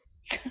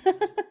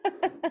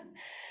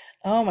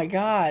 Oh my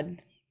God.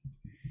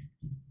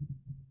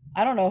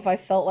 I don't know if I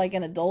felt like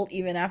an adult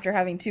even after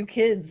having 2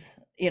 kids,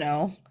 you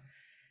know.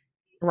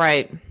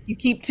 Right. You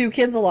keep 2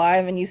 kids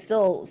alive and you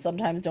still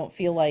sometimes don't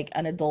feel like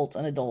an adult.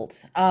 I'm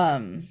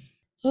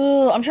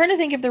trying to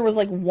think if there was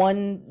like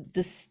one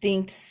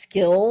distinct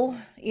skill,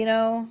 you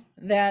know,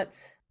 that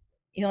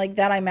like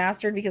that I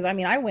mastered, because I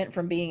mean, I went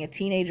from being a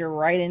teenager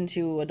right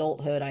into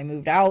adulthood. I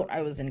moved out,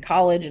 I was in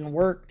college and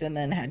worked and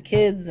then had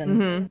kids,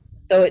 and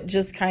so it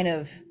just kind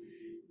of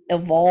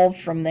evolved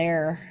from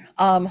there.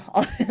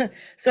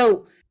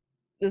 So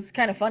this is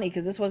kind of funny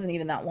because this wasn't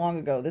even that long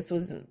ago. This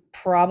was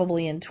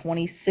probably in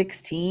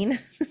 2016.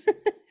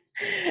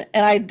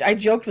 And I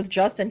joked with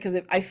Justin because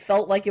I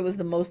felt like it was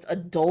the most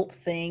adult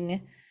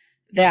thing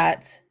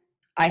that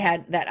I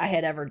had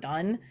ever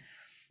done.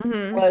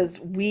 Was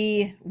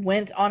we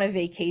went on a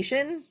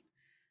vacation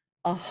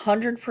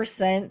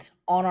 100%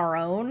 on our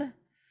own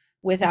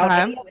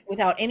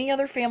without any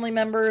other family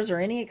members or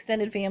any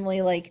extended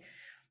family. Like,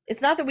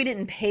 it's not that we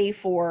didn't pay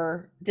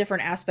for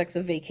different aspects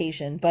of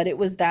vacation, but it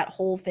was that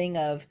whole thing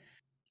of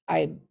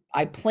I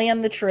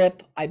planned the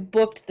trip, I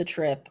booked the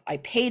trip, I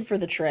paid for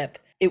the trip.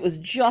 It was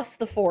just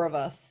the 4 of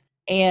us,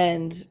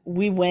 and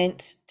we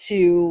went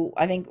to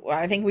I think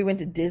we went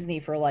to Disney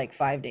for like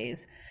 5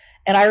 days.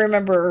 And I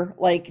remember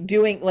like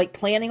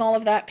planning all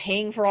of that,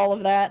 paying for all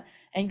of that,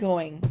 and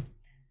going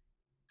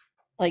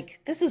like,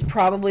 this is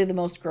probably the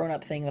most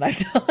grown-up thing that I've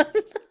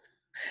done.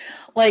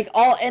 Like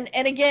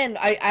and again,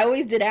 I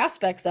always did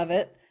aspects of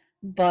it,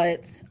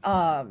 but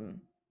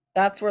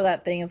that's where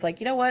that thing is like,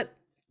 you know what?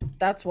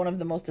 That's one of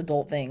the most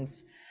adult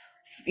things.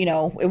 You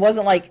know, it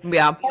wasn't like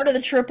part of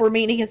the trip we're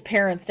meeting his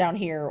parents down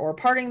here, or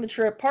part of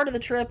the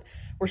trip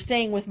we're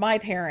staying with my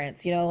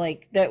parents, you know,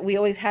 like that. We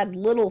always had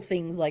little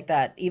things like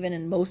that, even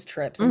in most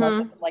trips, unless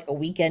it was like a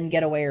weekend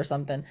getaway or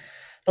something.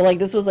 But like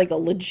this was like a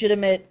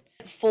legitimate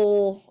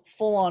full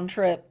on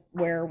trip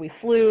where we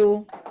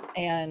flew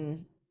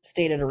and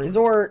stayed at a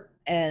resort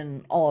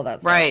and all of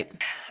that stuff.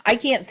 Right. I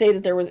can't say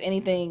that there was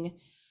a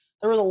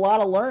lot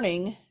of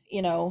learning,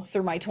 you know,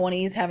 through my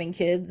 20s having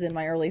kids and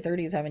my early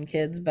 30s having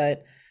kids,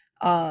 but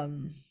I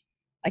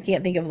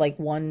can't think of like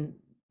one.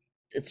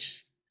 It's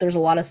just, there's a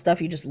lot of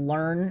stuff you just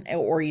learn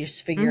or you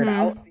just figure it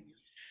out.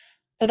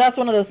 But that's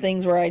one of those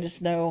things where I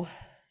just know,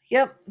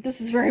 yep, this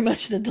is very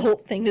much an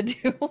adult thing to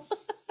do.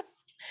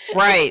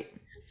 Right.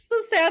 Just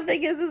the sad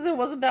thing is it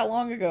wasn't that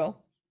long ago.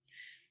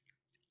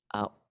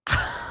 Oh.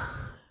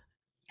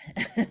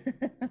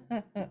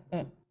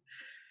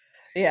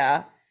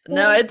 Yeah.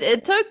 No,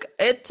 it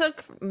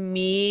took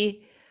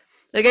me,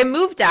 like, I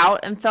moved out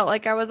and felt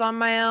like I was on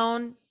my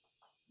own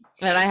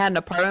and I had an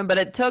apartment, but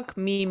it took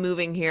me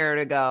moving here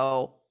to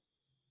go,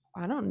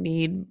 I don't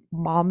need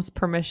mom's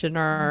permission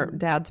or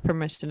dad's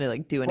permission to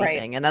like do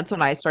anything. Right. And that's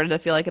when I started to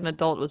feel like an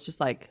adult, was just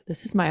like,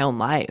 this is my own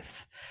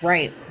life.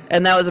 Right.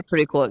 And that was a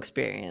pretty cool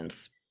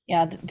experience.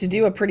 Yeah, to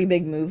do a pretty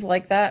big move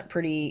like that,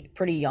 pretty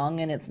young,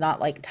 and it's not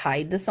like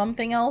tied to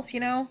something else,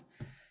 you know,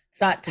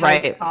 It's not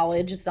tied to Right.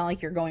 college. It's not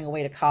like you're going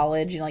away to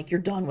college and like you're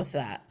done with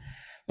that.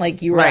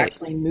 Like you were Right.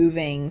 actually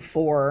moving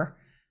for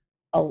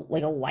a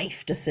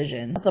life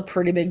decision. That's a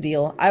pretty big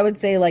deal. I would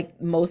say like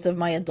most of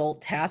my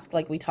adult task,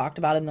 like we talked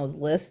about in those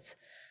lists,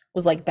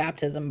 was like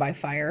baptism by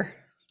fire.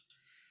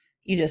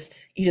 You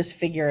just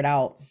figure it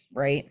out,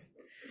 right?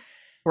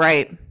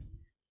 Right.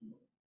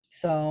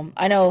 So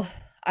I know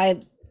I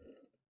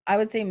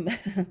would say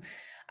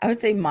I would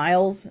say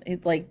Miles,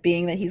 it, like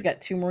being that he's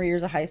got 2 more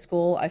years of high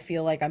school, I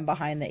feel like I'm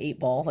behind the 8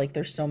 ball. Like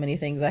there's so many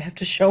things I have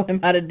to show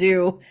him how to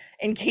do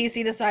in case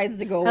he decides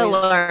to go He'll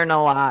away, learn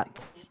a lot.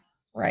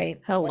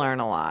 right? He'll Like, learn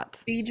a lot.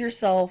 feed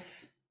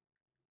yourself,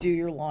 do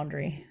your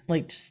laundry.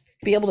 Like just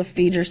be able to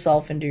feed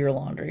yourself and do your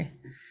laundry.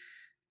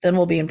 Then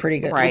we'll be in pretty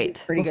good. we'll be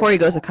Right. pretty Before good he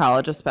goes to spot.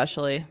 college,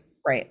 especially.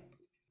 Right.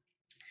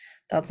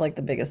 That's like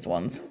the biggest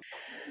ones.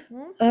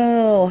 Mhm.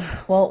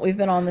 Oh, well, we've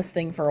been on this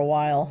thing for a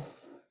while.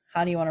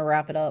 How do you want to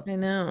wrap it up? I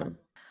know.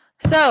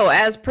 So,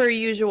 as per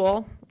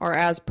usual, or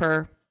as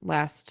per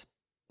last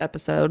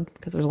episode,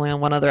 because there's only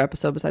one other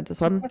episode besides this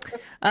one,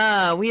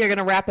 we are going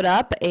to wrap it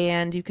up,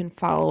 and you can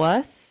follow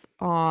us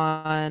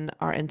on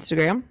our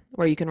Instagram,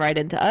 where you can write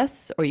into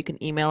us, or you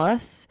can email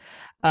us.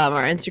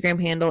 Our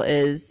Instagram handle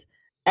is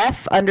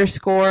F___K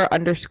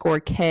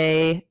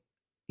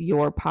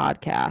your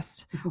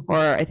podcast, or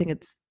I think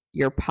it's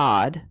your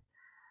pod.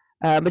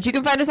 But you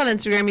can find us on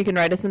Instagram. You can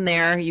write us in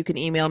there. You can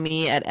email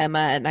me at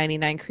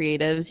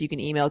Emma@99creatives. You can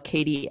email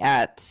Katie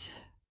at,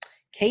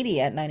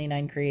 Katie at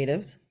 99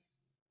 Creatives.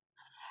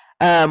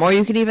 or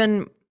you can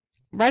even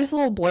write us a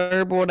little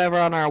blurb or whatever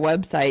on our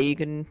website. You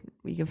can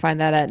find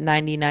that at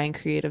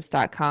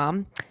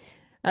 99creatives.com.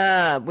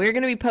 We're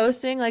going to be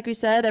posting, like we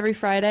said, every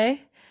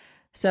Friday.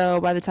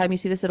 So by the time you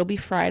see this, it'll be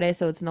Friday.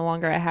 So it's no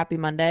longer a happy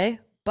Monday.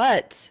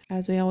 But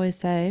as we always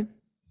say,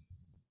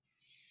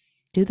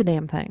 do the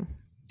damn thing.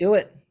 Do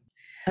it.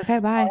 Okay,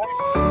 bye.